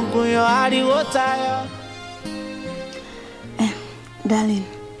òdòǹgùn yan ariwo tayọ. Darling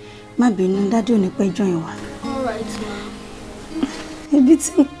má bínú dádì ò ní pẹ́ jọyìn wá. All right, ma. Ebi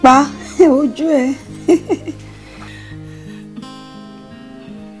ti ń pa ojú ẹ.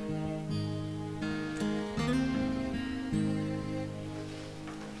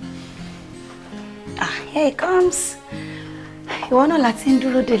 Here it comes. Ìwọ náà láti ń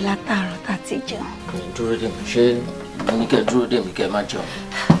dúró dè látàárọ̀ tàti jẹun. Dúró dè mí ṣé mo ní kẹ́ dúró dè mí kẹ́ má jẹun.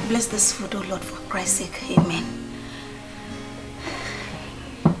 Bless this food, oh Lord, for Christ's sake. Amen.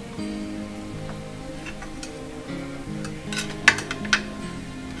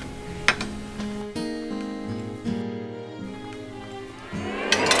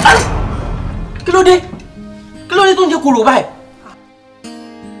 Kí ló dé tó ń jẹ́ kúrò báyìí?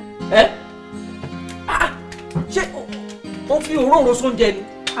 Ṣé o fi òróró sóúnjẹ ni?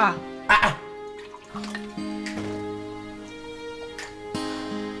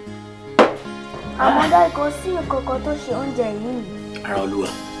 Àmọ́ dáì kò sí nǹkan kan tó ṣe oúnjẹ yìí. Ara Olúwa.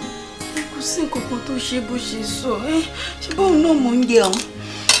 Kò sí nǹkan kan tó ṣe bó ṣe sọ. Ṣé bóun náà mò ń jẹ ọ́?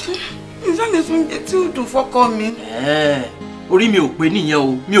 Ìsàlẹ̀ tó ń jẹ tí ó dùn fọ́kọ mi. Orí mi ò pé nìyẹn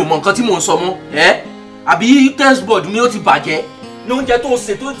o, mi ò mọ nǹkan tí mò ń sọ mọ́. Àbí testboard mi ó ti bàjẹ́ ní oúnjẹ tó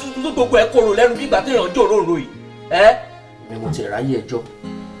ṣe tó gbogbo ẹ̀ korò lẹ́nu bí ìgbà téèyàn jò ròrò yìí. Mi mo ti ráyè ẹjọ́,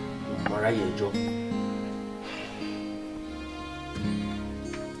 mo ráyè ẹjọ́.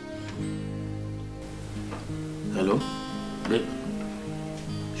 Hello, babe.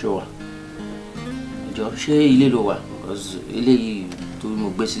 Ṣé o wà? Ìjọ ṣé ilé ló wà? Ilé yìí tó mo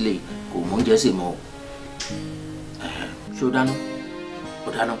gbé sílé yìí kò mọ oúnjẹ sè mọ́ o. Ṣé o dáná?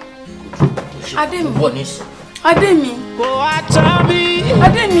 O dáná? Adé mi. Bọ̀ nísìn. Adé mi. Kò wá tán bí.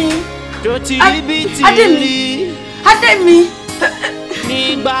 Adé mi. Tó ti rí bí ti rí. Adé mi.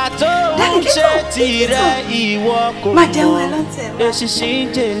 Nígbà tó ń ṣe tirẹ̀ ìwọ kò mọ̀.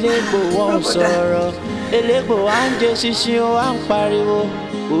 Eṣinṣin jẹ elégbò wọn sọ̀rọ̀. Elégbò wa ń jẹ ṣinṣin wa ń pariwo.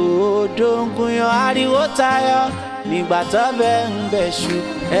 Òdòǹgùn yan ariwo tayọ. Nígbà tó bẹ́ ń bẹ̀ṣù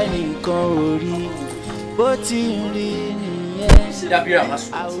ẹnìkan ò rí. Bó ti ń rí nìyẹn. Dabira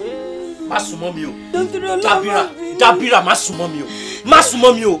má sùn mọ́ mi o. Dabira má sùn mọ́ mi o. Má sùn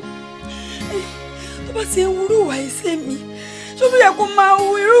mọ́ mi o. Tó bá ti ń wúrú wà ẹsẹ̀ mi ṣó bí yẹ kó máa hu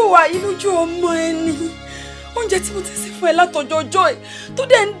irú wà yìí lójú ọmọ ẹni. Oúnjẹ tí mo ti sè fún ẹ látọjọ́ ọjọ́ ẹ tó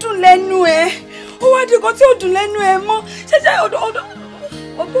dẹ̀ ń dùn lẹ́nu ẹ ó wá di nǹkan tí ò dùn lẹ́nu ẹ mọ́ ṣẹṣẹ ọ̀dọ̀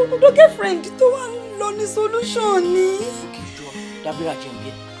girlfriend tó wà ń lọ ní solution ni. Dabira jẹun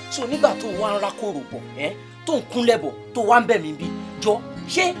yẹn so nígbà tó wá ń rákòrò bọ̀ tó ń kúnlẹ̀ bọ̀ tó wá ń bẹ̀ mí bí jọ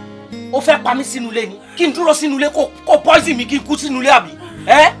ṣé o fẹ́ pa mí sínú ilé ni kí n dúró sínú ilé kó poison mi kí n kú sínú ilé àbí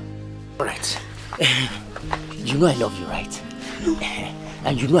All right. You know I love you, right? No.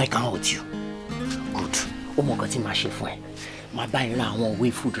 And you know I can hold you. Good. Ó mọ nǹkan tí màá ṣe fún ẹ. Màá bá ẹ ra àwọn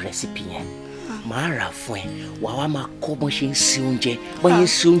way food recipe yẹn. Màá rà fún ẹ. Wàá wá máa kọ́ bọ́n ṣe ń ṣe oúnjẹ. Bọ́n ṣe ń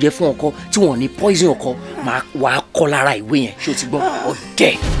ṣe oúnjẹ fún ọkọ tí wọ́n ní poison ọkọ. Wàá kọ́ lára ìwé yẹn. Ṣé o ti gbọ́?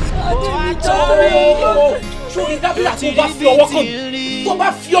 Ọ̀dẹ̀. Sórí Dábìrà tó bá fi ọwọ́ kàn mí. Tó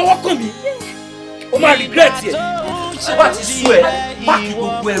bá fi ọwọ́ kàn mí. O máa regret ẹ̀. Tó bá ti sú ẹ, páàkì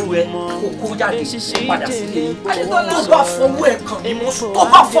gbogbo ẹrù ẹ, kó kó jáde, padà sílé yín. Tó bá fọwọ́ ẹ̀ kàn mí, tó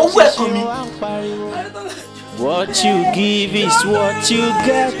bá fọwọ́ ẹ̀ kàn mí. What you give is what you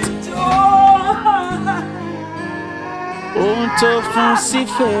get. Ohun tó fún sí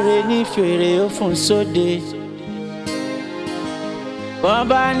fèrè ní fèrè ó fún sóde. Wọ́n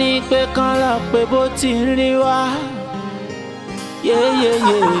bá ní pé kán lọ pé bó ti ń rí wá.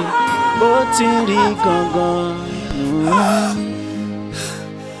 Yéyéyé bó ti ń rí gangan.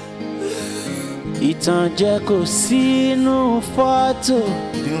 Ìtànjẹ kò sínú fọ́tò.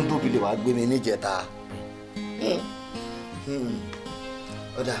 Ìbínú tó fi lè wá gbé mi níjẹta.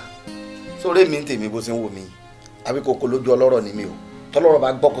 Ọ̀dà sórí mi ń tèmi bó ṣe ń wò mí àbí kòkó lójú ọlọ́rọ̀ ni mi o tọ́lọ́rọ̀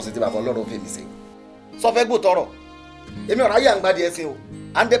bá gbọ́ kò sí ti bàbá ọlọ́rọ̀ fèmí sí. Sọ fẹ́ gbò tọrọ èmi ọ̀rọ̀ ayé à ń gbádìí ẹsìn o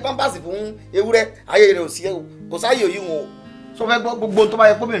à ń dẹ pampers fún ewúrẹ́ ayé rẹ̀ ò sí o kò sáyè òyìn wọn o. Sọ fẹ́ gbọ́ gbogbo tó bá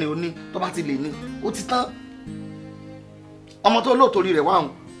yẹ kóbìnrin ò ní tó bá ti lè ní ó ti tán. Ọmọ tó lóòótórí rẹ̀ wá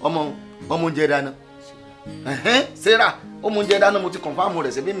ọmọ oúnjẹ dáná Sarah ọmọ oúnjẹ dáná mo ti confirm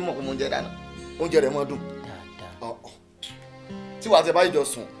rẹ̀ ṣe bí mi mọ̀ ọmọ oúnjẹ dáná oúnjẹ rẹ̀ mọ́ dùn. Tí wàá tẹ bá ìjọ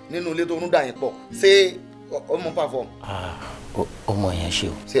sùn nínú ilé tó ń dà yín pọ̀ ṣé ọmọ perform. Ọmọ yẹn ṣe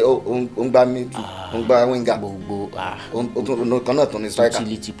o. Ṣé o ń gba mid o ń gba winger. Gbogbo kan náà tún ní striker.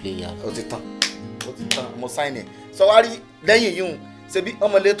 utility player. Ó ti tán mo sign ẹ̀. Sọ wá rí lẹ́yìn yìí ṣe bí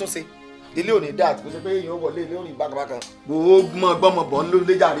ọmọ ilé tún ṣe ilé òní dà kó ṣe pé èèyàn wọlé ilé òní bákàbákà gbogbo gbọmọ bọ̀ ń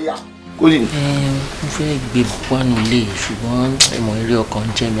lé jàre à. Mo fẹ́ gbé wánu ilé ṣùgbọ́n ẹ̀mọ̀ eré ọkàn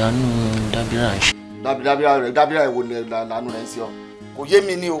jẹ́ mi àánú Dábìrà ń ṣe. Dábìrà ìwo ni lànà rẹ̀ ń ṣe ọ kò yé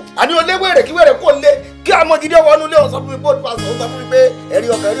mi ni o. Àní olé wèrè kí wèrè kò lé kí amọ̀gídé wọnú ilé ọ̀sán fún mi bóòdù pàṣẹ ó sọ fún mi pé ẹ̀rí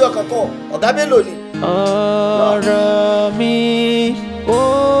ọkàn kọ ọ̀gá mélòó ni. Ọ̀rọ̀ mi ó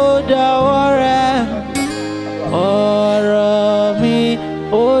dọwọ́ rẹ̀ ọ̀rọ̀ mi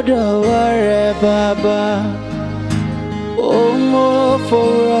ó dọwọ́ rẹ̀ bàbá. Ohun ó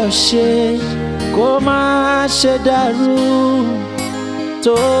fòrọ̀ ṣe kó má ṣe dàrú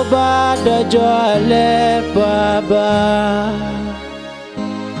tó bá dọjọ́ alẹ́ bàbá.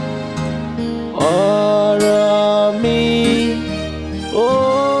 Ọ̀rọ̀ mi ó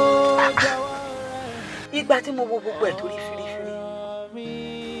dọwọ́ rẹ̀. Ìgbà tí mo wo gbogbo ẹ̀ torí fírífírí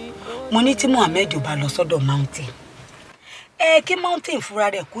mo ní tí Mohammed ò bá lọ sọ́dọ̀ mountain kí mountain fúnra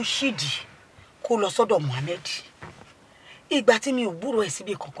rẹ̀ kó ṣídìí kó lọ sọ́dọ̀ Mohammed. Ìgbà tí mi ò gbúrò ẹ̀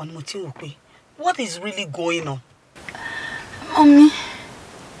síbi kankan ni mo ti rò pé what is really going on. Mọ́mí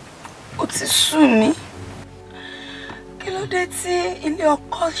ó ti sú mi kí ló dé tí ilé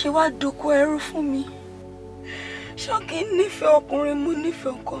ọkọ ṣe wá doko ẹrú fún mi ṣọ́kì nífẹ̀ẹ́ ọkùnrin mo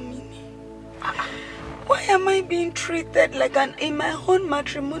nífẹ̀ẹ́ ọkọ mi ni. Why am I being treated like an in my own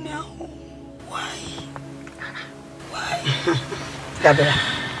matrimonial home? Why? Dabira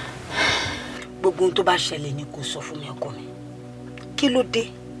gbogbo ohun tó bá ṣẹlẹ̀ ni kò sọ fún mi ọkọ mi. Kí ló dé?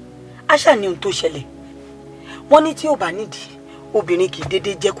 Àṣà ni ohun tó ṣẹlẹ̀. Wọ́n ní tí ó bá nídìí obìnrin kì í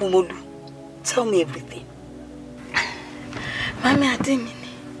dédé jẹ́ kú mọ́lú. Tell me everything. Mami Adé mi ni.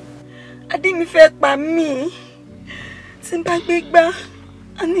 Adé mi fẹ́ pa mí. Tí n bá gbé gbá,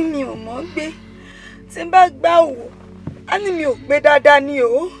 a ní mi ò mọ̀ gbé. Tí n bá gbá òwò, a ní mi ò gbé dáadáa ni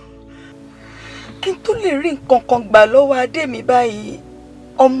o. Kí n tó lè rí nǹkan kan gbà lọ́wọ́ Adé mi báyìí,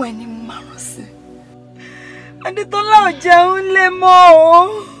 ọmọ ẹ̀ ni mo máa rán sí. Adétọ́lá ò jẹun lé mọ́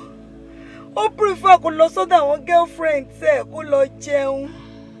o. Ó prefer kó lọ sọ́dọ̀ àwọn girlfriends ẹ̀ kó lọ jẹun.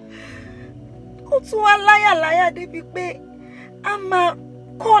 Ó tún wá láyàláyà débi pé a máa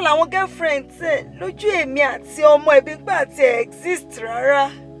call àwọn girlfriends ẹ̀ lójú èmi àti ọmọ ẹ̀bí gbà àti exist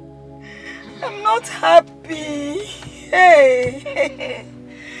rárá. I'm not happy. Hey.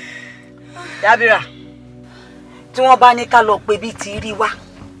 Dabira tí wọ́n bá ní ká lọ pé bí ti rí wá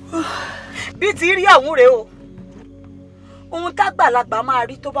bí ti rí àwọn rèé o. Ohun tágbàlagbà máa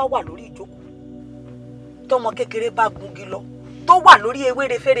rí tó bá wà lórí ìjókòó tọmọ kékeré bá gungi lọ tó wà lórí ewé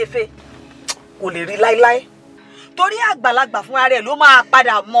reférefe kò lè rí láíláí torí àgbàlagbà fúnra rẹ̀ ló máa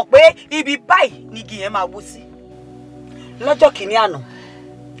padà mọ̀ pé ibi báyìí nígi yẹn máa wó sí. Lọ́jọ́ kìíní àná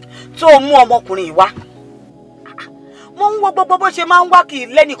tó mú ọmọkùnrin yìí wá mo ń wo gbogbo bó ṣe máa ń wá kì í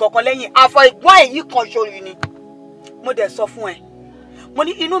lẹ́nì kankan lẹ́yìn àfọ ìgbọ́n èyí kan ṣorí ni. Mo dẹ̀ sọ fún ẹ mo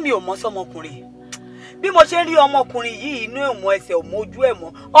ní inú mi ò mọ́ sọmọkùnrin bí mo ṣe ń rí ọmọkùnrin yìí inú ẹ̀ mọ́ ẹsẹ̀ ò mọ́ ojú ẹ̀ mọ́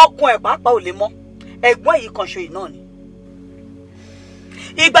ọkùn ẹ̀ pàápàá ò lè mọ́ ẹ̀gbọ́n yìí kan ṣo yìí náà ni.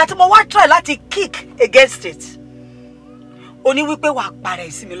 ìgbà tí mo wá try láti kick against it ó ní wípé wàá para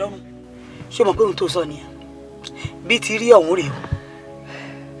ẹ̀ sí mi lọ́rùn ṣé mo pé ohun tó sọ nìyẹn bí ti rí ọ̀hún rèé o.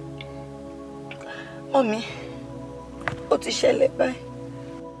 mọ́mí ó ti ṣẹlẹ̀ báyìí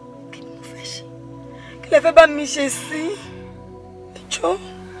kí ni mo fẹ́ ṣe kí lẹ fẹ́ bá mi ṣe sí ìjọ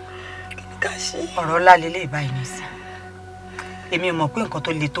kí ni ká ṣe. ọ̀rọ̀ ńlá lélẹ̀ báyìí ní sí èmi ò mọ̀ pé nǹkan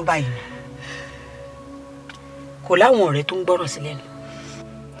tó le tó báyìí ni kò láwọn ọ̀rẹ́ tó ń gbọ́rọ̀ sí lẹ́nu.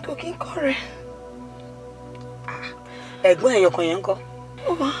 kò kí n kọ́ rẹ̀. ẹ̀gbọ́n ẹ̀yọkàn yẹn ń kọ́.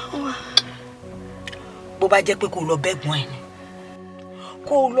 ó wà. bó bá jẹ́ pé kó lọ bẹ́gbọ́n ẹ̀ ni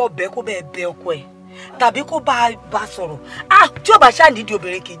kó lọ bẹ́ kó bẹ́ẹ̀ bẹ ọkọ ẹ̀ tàbí kó bá sọ̀rọ̀ tí ó bá ṣáà nídìí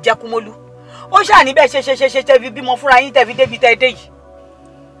obìnrin kì í jẹ́ kúmọ́lú ó ṣáà níbẹ̀ ṣe tẹ́ fi bímọ fúnra yín tẹ́ fi débi tẹ́ dé yìí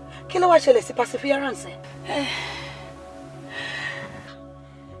kí ló wá ṣẹlẹ̀ sí perseverance ẹ̀.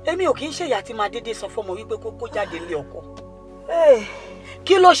 èmi ò kì í ṣèyà tí máa dédé sọ fọmọ wípé kó jáde lé ọkọ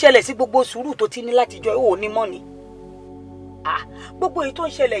kí ló ṣẹlẹ̀ sí gbogbo sùúrù tó ti ní látijọ́ ò ní mọ́ ni gbogbo èyí tó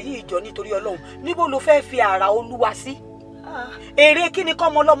ń ṣẹlẹ̀ yìí jọ nítorí Ọlọ́run níbo ló fẹ́ fi ara Olúwa sí èrè kí ni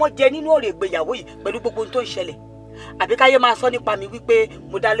kọ́mọ ọlọ́mọ jẹ nínú ọ̀rẹ́ ìgbéyàwó yìí pẹ̀lú gbogbo ohun tó ń ṣẹlẹ̀ àbí káyé máa sọ nípa mi wípé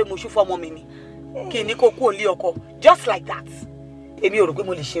mo dálé mo ṣú fọmọ mi ni kí ni kó kú òǹlé ọkọ just like that èmi ò rò pé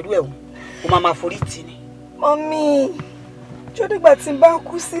mo lè ṣerú ẹ̀ o mo máa forí tì ní. mọ́mí jọ́dígbà tí n bá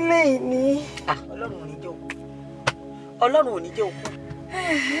kú sílé yìí ni. Ọlọ́run ò ní jẹ́ òkú Ọlọ́run ò ní jẹ́ òkú.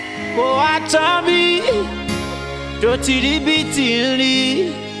 kò wá tán bí tó ti rí bí ti ń rí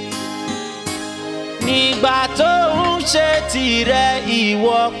nígbà tó ń ṣe tirẹ̀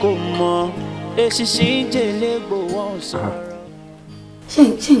ìwọ kò mọ̀ eṣinṣin jèlé gbowó sọ. ṣé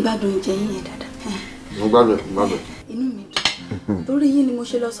ń gbádùn oúnjẹ yín yẹn dáadáa. mo gbádùn inú mi dùn torí yín ni mo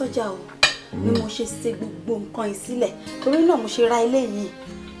ṣe lọ sọ́jà o ni mo ṣe ṣe gbogbo nǹkan yìí sílẹ̀ torí náà mo ṣe ra ilé yìí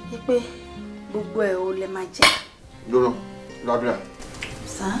wípé gbogbo ẹ̀ ò lè máa jẹ. lọ́nà Dabira.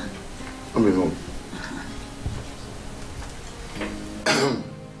 sá. ọmọ ìlú.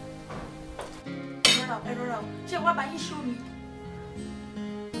 ẹ rọra o ṣé wàá bá yín ṣó mi.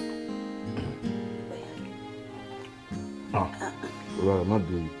 Ọlọ́run má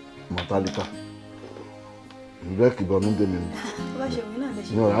di mọ̀tálíkà ìbẹ́ kìbọn ní dèmi ni. tó bá ṣe òun náà lè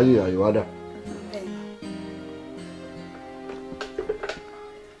ṣe. ní ọ̀rọ̀ ayé àyíwádà.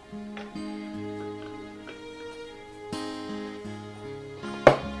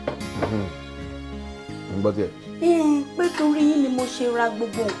 gbọ́ tiẹ̀. pé torí yín ni mo ṣe ra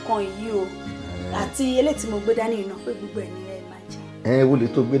gbogbo nǹkan yìí o àti eléyìí tí mo gbé dání iná pé gbogbo ẹ̀ nílẹ̀ máa jẹ. wo lè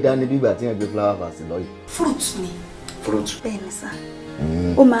tó gbé dání bí ìgbà tí yẹn gbé flower vase lọ yìí. fruit ni. fruit. bẹ́ẹ̀ ni sá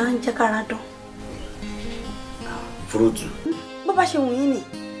ó máa ń jẹ́ kára dán. fruit. bó bá ṣe wù yín ni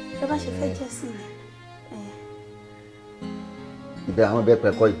bó bá ṣe fẹ́ jẹ́ sí ni. ibẹ̀ àwọn bẹ́ẹ̀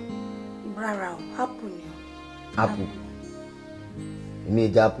pẹ́kọ́ yìí. rárá o apple ni o. apple èmi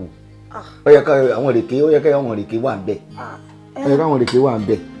ìjà apple ó yẹ ká àwọn ìrèké àwọn ìrèké wà ń bẹ̀ ó yẹ ká àwọn ìrèké wà ń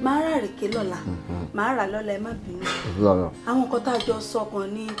bẹ̀. máa rà ìrèké lọ́la máa rà lọ́la ẹ má bínú àwọn nǹkan tá a jọ sọ kan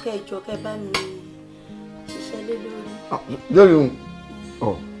ní kẹjọ kẹ bá mi ṣiṣẹ́ lé lórí. lórí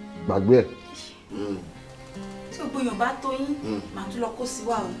ohun gbàgbé ẹ̀. tí gbogbo èèyàn bá tó yín màá tún lọ kó sí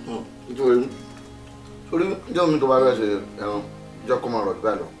wa o. nítorí orí jọ́ mi tó bá rẹ̀ ṣe ẹran jọ́ kó máa rọ̀ jù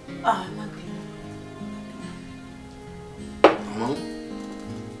báyìí lọ. má bínú.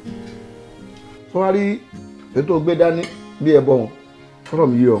 tó wá rí ètò gbé dání bí ẹbọ wọn fọlọ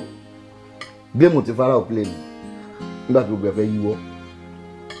mi yí ọ géèmù ti fara òpilẹ ni nígbà tó gbẹfẹ yíwọ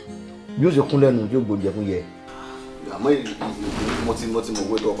bí ó ṣe kún lẹ́nu tí ó gbòǹjẹ fún yẹ. àmọ́ mo ti mọ̀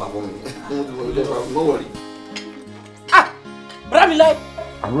owó tó pa fún mi mo ti mọ̀ owó tó pa fún mi mọ́ wọ̀rí. bọ́dá mi láì.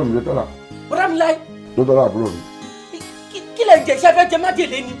 àbúrò mi ló tọ́ra. bọ́dá mi láì. ló tọ́ra àbúrò mi. kí lè jẹ iṣẹ́ fẹ́ jẹ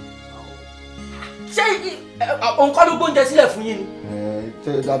májèlé ni ṣé òǹkọ́ ló gbóúnjẹ sílẹ̀ fún yín ni.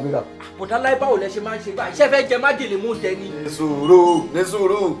 ṣé Dabira. bọ̀dá láì báwo lẹ ṣe máa ń ṣe báyìí iṣẹ́ fẹ́ jẹ májèlé mú jẹ ni. ní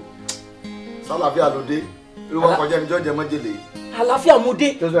sùúrù sálàfíà ló dé ló wá kọjá ẹni jọ jẹ májèlé. àlàáfíà mo dé.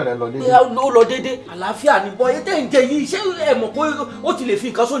 tó sọ̀rọ̀ lọ dédé. ó lọ dédé. àlàáfíà ni bọ́ ètè ń jẹ yìí ṣé ẹ mọ̀ pé ó ti lè fi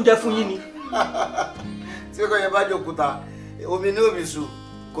nǹkan sóúnjẹ fún yín ni. tí kò yẹ bá jòkúta omi ní òbí sùn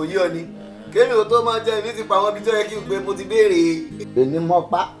kò yí ọ ni kémi ò tó máa jẹ ibi ti pa àwọn ibi tó yẹ kí n gbé mo ti béèrè. èmi mọ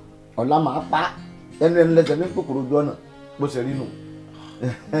pa ọ̀la máa pa ẹnu lẹsẹ̀ ní kòkòrò ojú ọ̀nà bó ṣe rí nù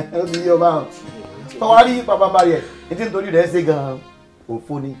ó ti yí ọba hàn tọ́wá rí bàbá bá rẹ̀ etí nítorí rẹ̀ ṣe gan-an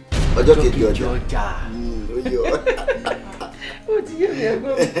òfo ni. ọjọ́ kejì ọjà ó ti yé mi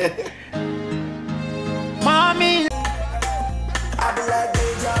ẹgbẹ́ mi. Mommy. I be like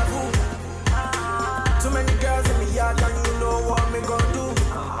deja vu. Too many girls in me yard and you know what me gon' do.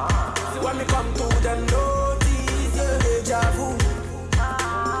 See when me come to them, no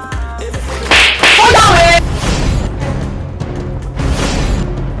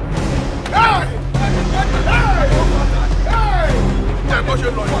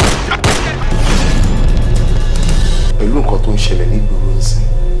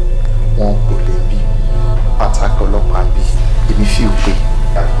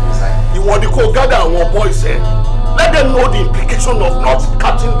boys here. Let them know the implication of not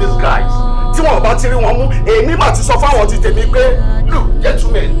catching these guys. Tí wọ́n bá ti rí wọn mú, èmi máa ti sọ fáwọn ti tèmi pé, look,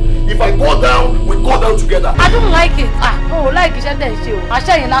 gentlemen, if I go down, we go down together. I don't like it. Oh, like iṣẹ́ tẹ̀ ṣe o.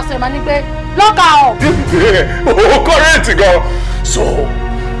 Àṣẹ yìí lásán ẹ̀ máa ní pé lock her up. Oh, correct, girl. So,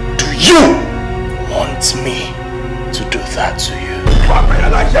 do you want me to do that to you?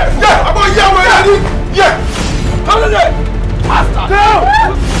 Yeah, I'm on here already. Yeah, come on there. Master. Down.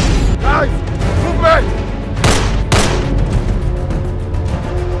 Nice. Movement.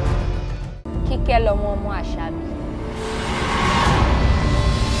 Kíkẹ́ lọmọ ọmọ Àṣàbí.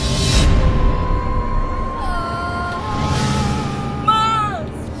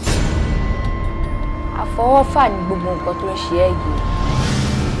 Àfọwọ́fà ni gbogbo nǹkan tó ń ṣe ẹ́ yìí.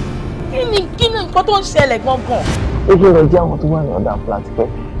 Kí ni nǹkan tó ń ṣẹlẹ̀ gangan? Ó ṣe rẹ̀ jẹ́ àwọn tó wà ní ọ̀dà flat pé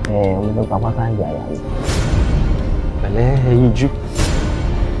òun ló pàpà tá ìyá rẹ̀. Pẹ̀lẹ́ ẹyin jú.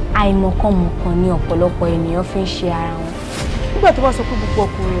 Àìmọ̀kànmọ̀kàn ni ọ̀pọ̀lọpọ̀ ènìyàn fi ń ṣe ara wọn. Nígbà tó bá sọ pé gbogbo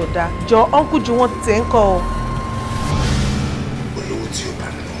ọkùnrin ò dáa, jọ ọ́nkù ju wọn tẹ̀ ń kọ́ ọ. Olówó tí ó bá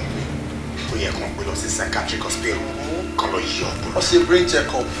nínú mi, ó yẹ kó gbé lọ sí psychiatric hospital kó lọ yí ọ̀pọ̀. Ó ṣe brain check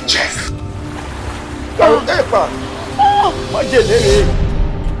up. Jeff. Ẹ pa. Má jẹ́ lérè.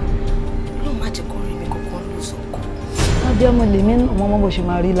 Ọlọ́run má jẹ́ kó rí mi kankan ló sọ kọ́. Abíọ́mọ lèmi náà mọ́ bó ṣe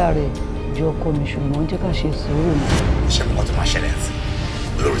máa rí lára ẹ̀ ju ọkọ mi ṣùgbọ́n jẹ́ ká ṣe sùúrù ni. Ṣé mo kàn tó máa ṣẹlẹ̀ sí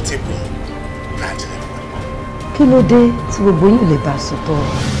lórí tèbú láti lè wọ́n? Kí ló dé tí gbogbo yín lè bá sọ̀tọ̀?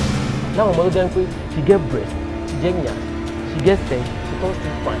 Láwọn ọmọ ló jẹ́ pé she get breast, she get yam, she get sex, she come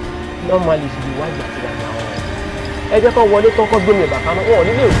still fine. Normally she be wise àti àgbà àwọn ọ̀rẹ́. Ẹ jẹ́ kó wọlé tán kó gbé mi bàtà náà, wọn ò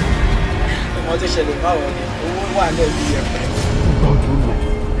nílé o. Ọmọ tó ṣẹlẹ̀ báwo ni owó wà lẹ́ẹ̀bí ẹ̀pẹ̀.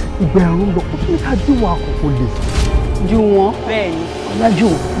 Ìgbà ẹ̀rù ń lọ kó kí ká jí wọn àkókò lè. Ju wọn. Bẹ́ẹ̀ni. Ọlájú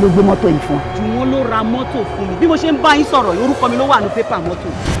ló gbé mọ́tò yìí fún. Ju wọn ló ra mọ́tò fún mi. Bí mo ṣe ń bá yín sọ̀rọ̀, orúkọ mi ló wà ní pépà mọ́tò.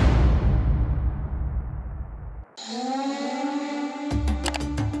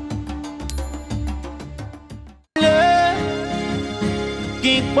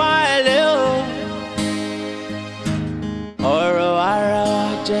 Kí n pọ́n ẹ lé o. Ọ̀rọ̀ ara wa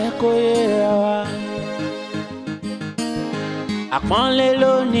jẹ́ kó yéra wa. Àpọ́nlé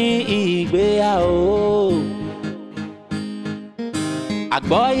ló ní ìgbéyàwó.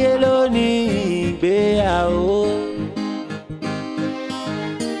 Àgbọ́yé ló ní ìgbéyàwó.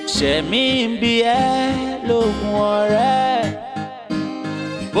 Ṣẹ̀mí ń bi ẹ́ lógún ọ̀rẹ́.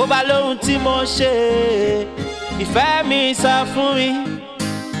 Bó bá lóhun tí mo ṣe, ìfẹ́ mi sọ fún mi.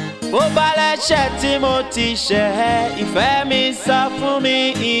 Bó bá lẹ́ṣẹ̀ tí mo ti ṣẹ̀, ìfẹ́ mi sọ fún mi.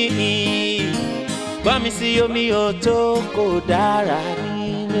 Gbọ́n mi sí omi ò tó kò dára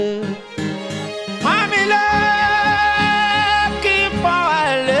nílé. Mami lé kí n pọ̀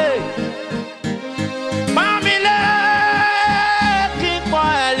ẹ̀ lé. Mami lé kí n pọ̀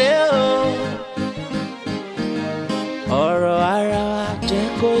ẹ̀ lé o. Ọ̀rọ̀ ara wa jẹ́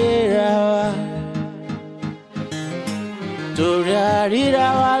kó yéra wa. Torí àríra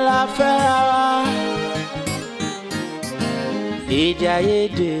wa la fẹ́ra wa. Èdè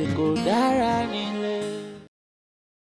àìyedè kò dára nílé.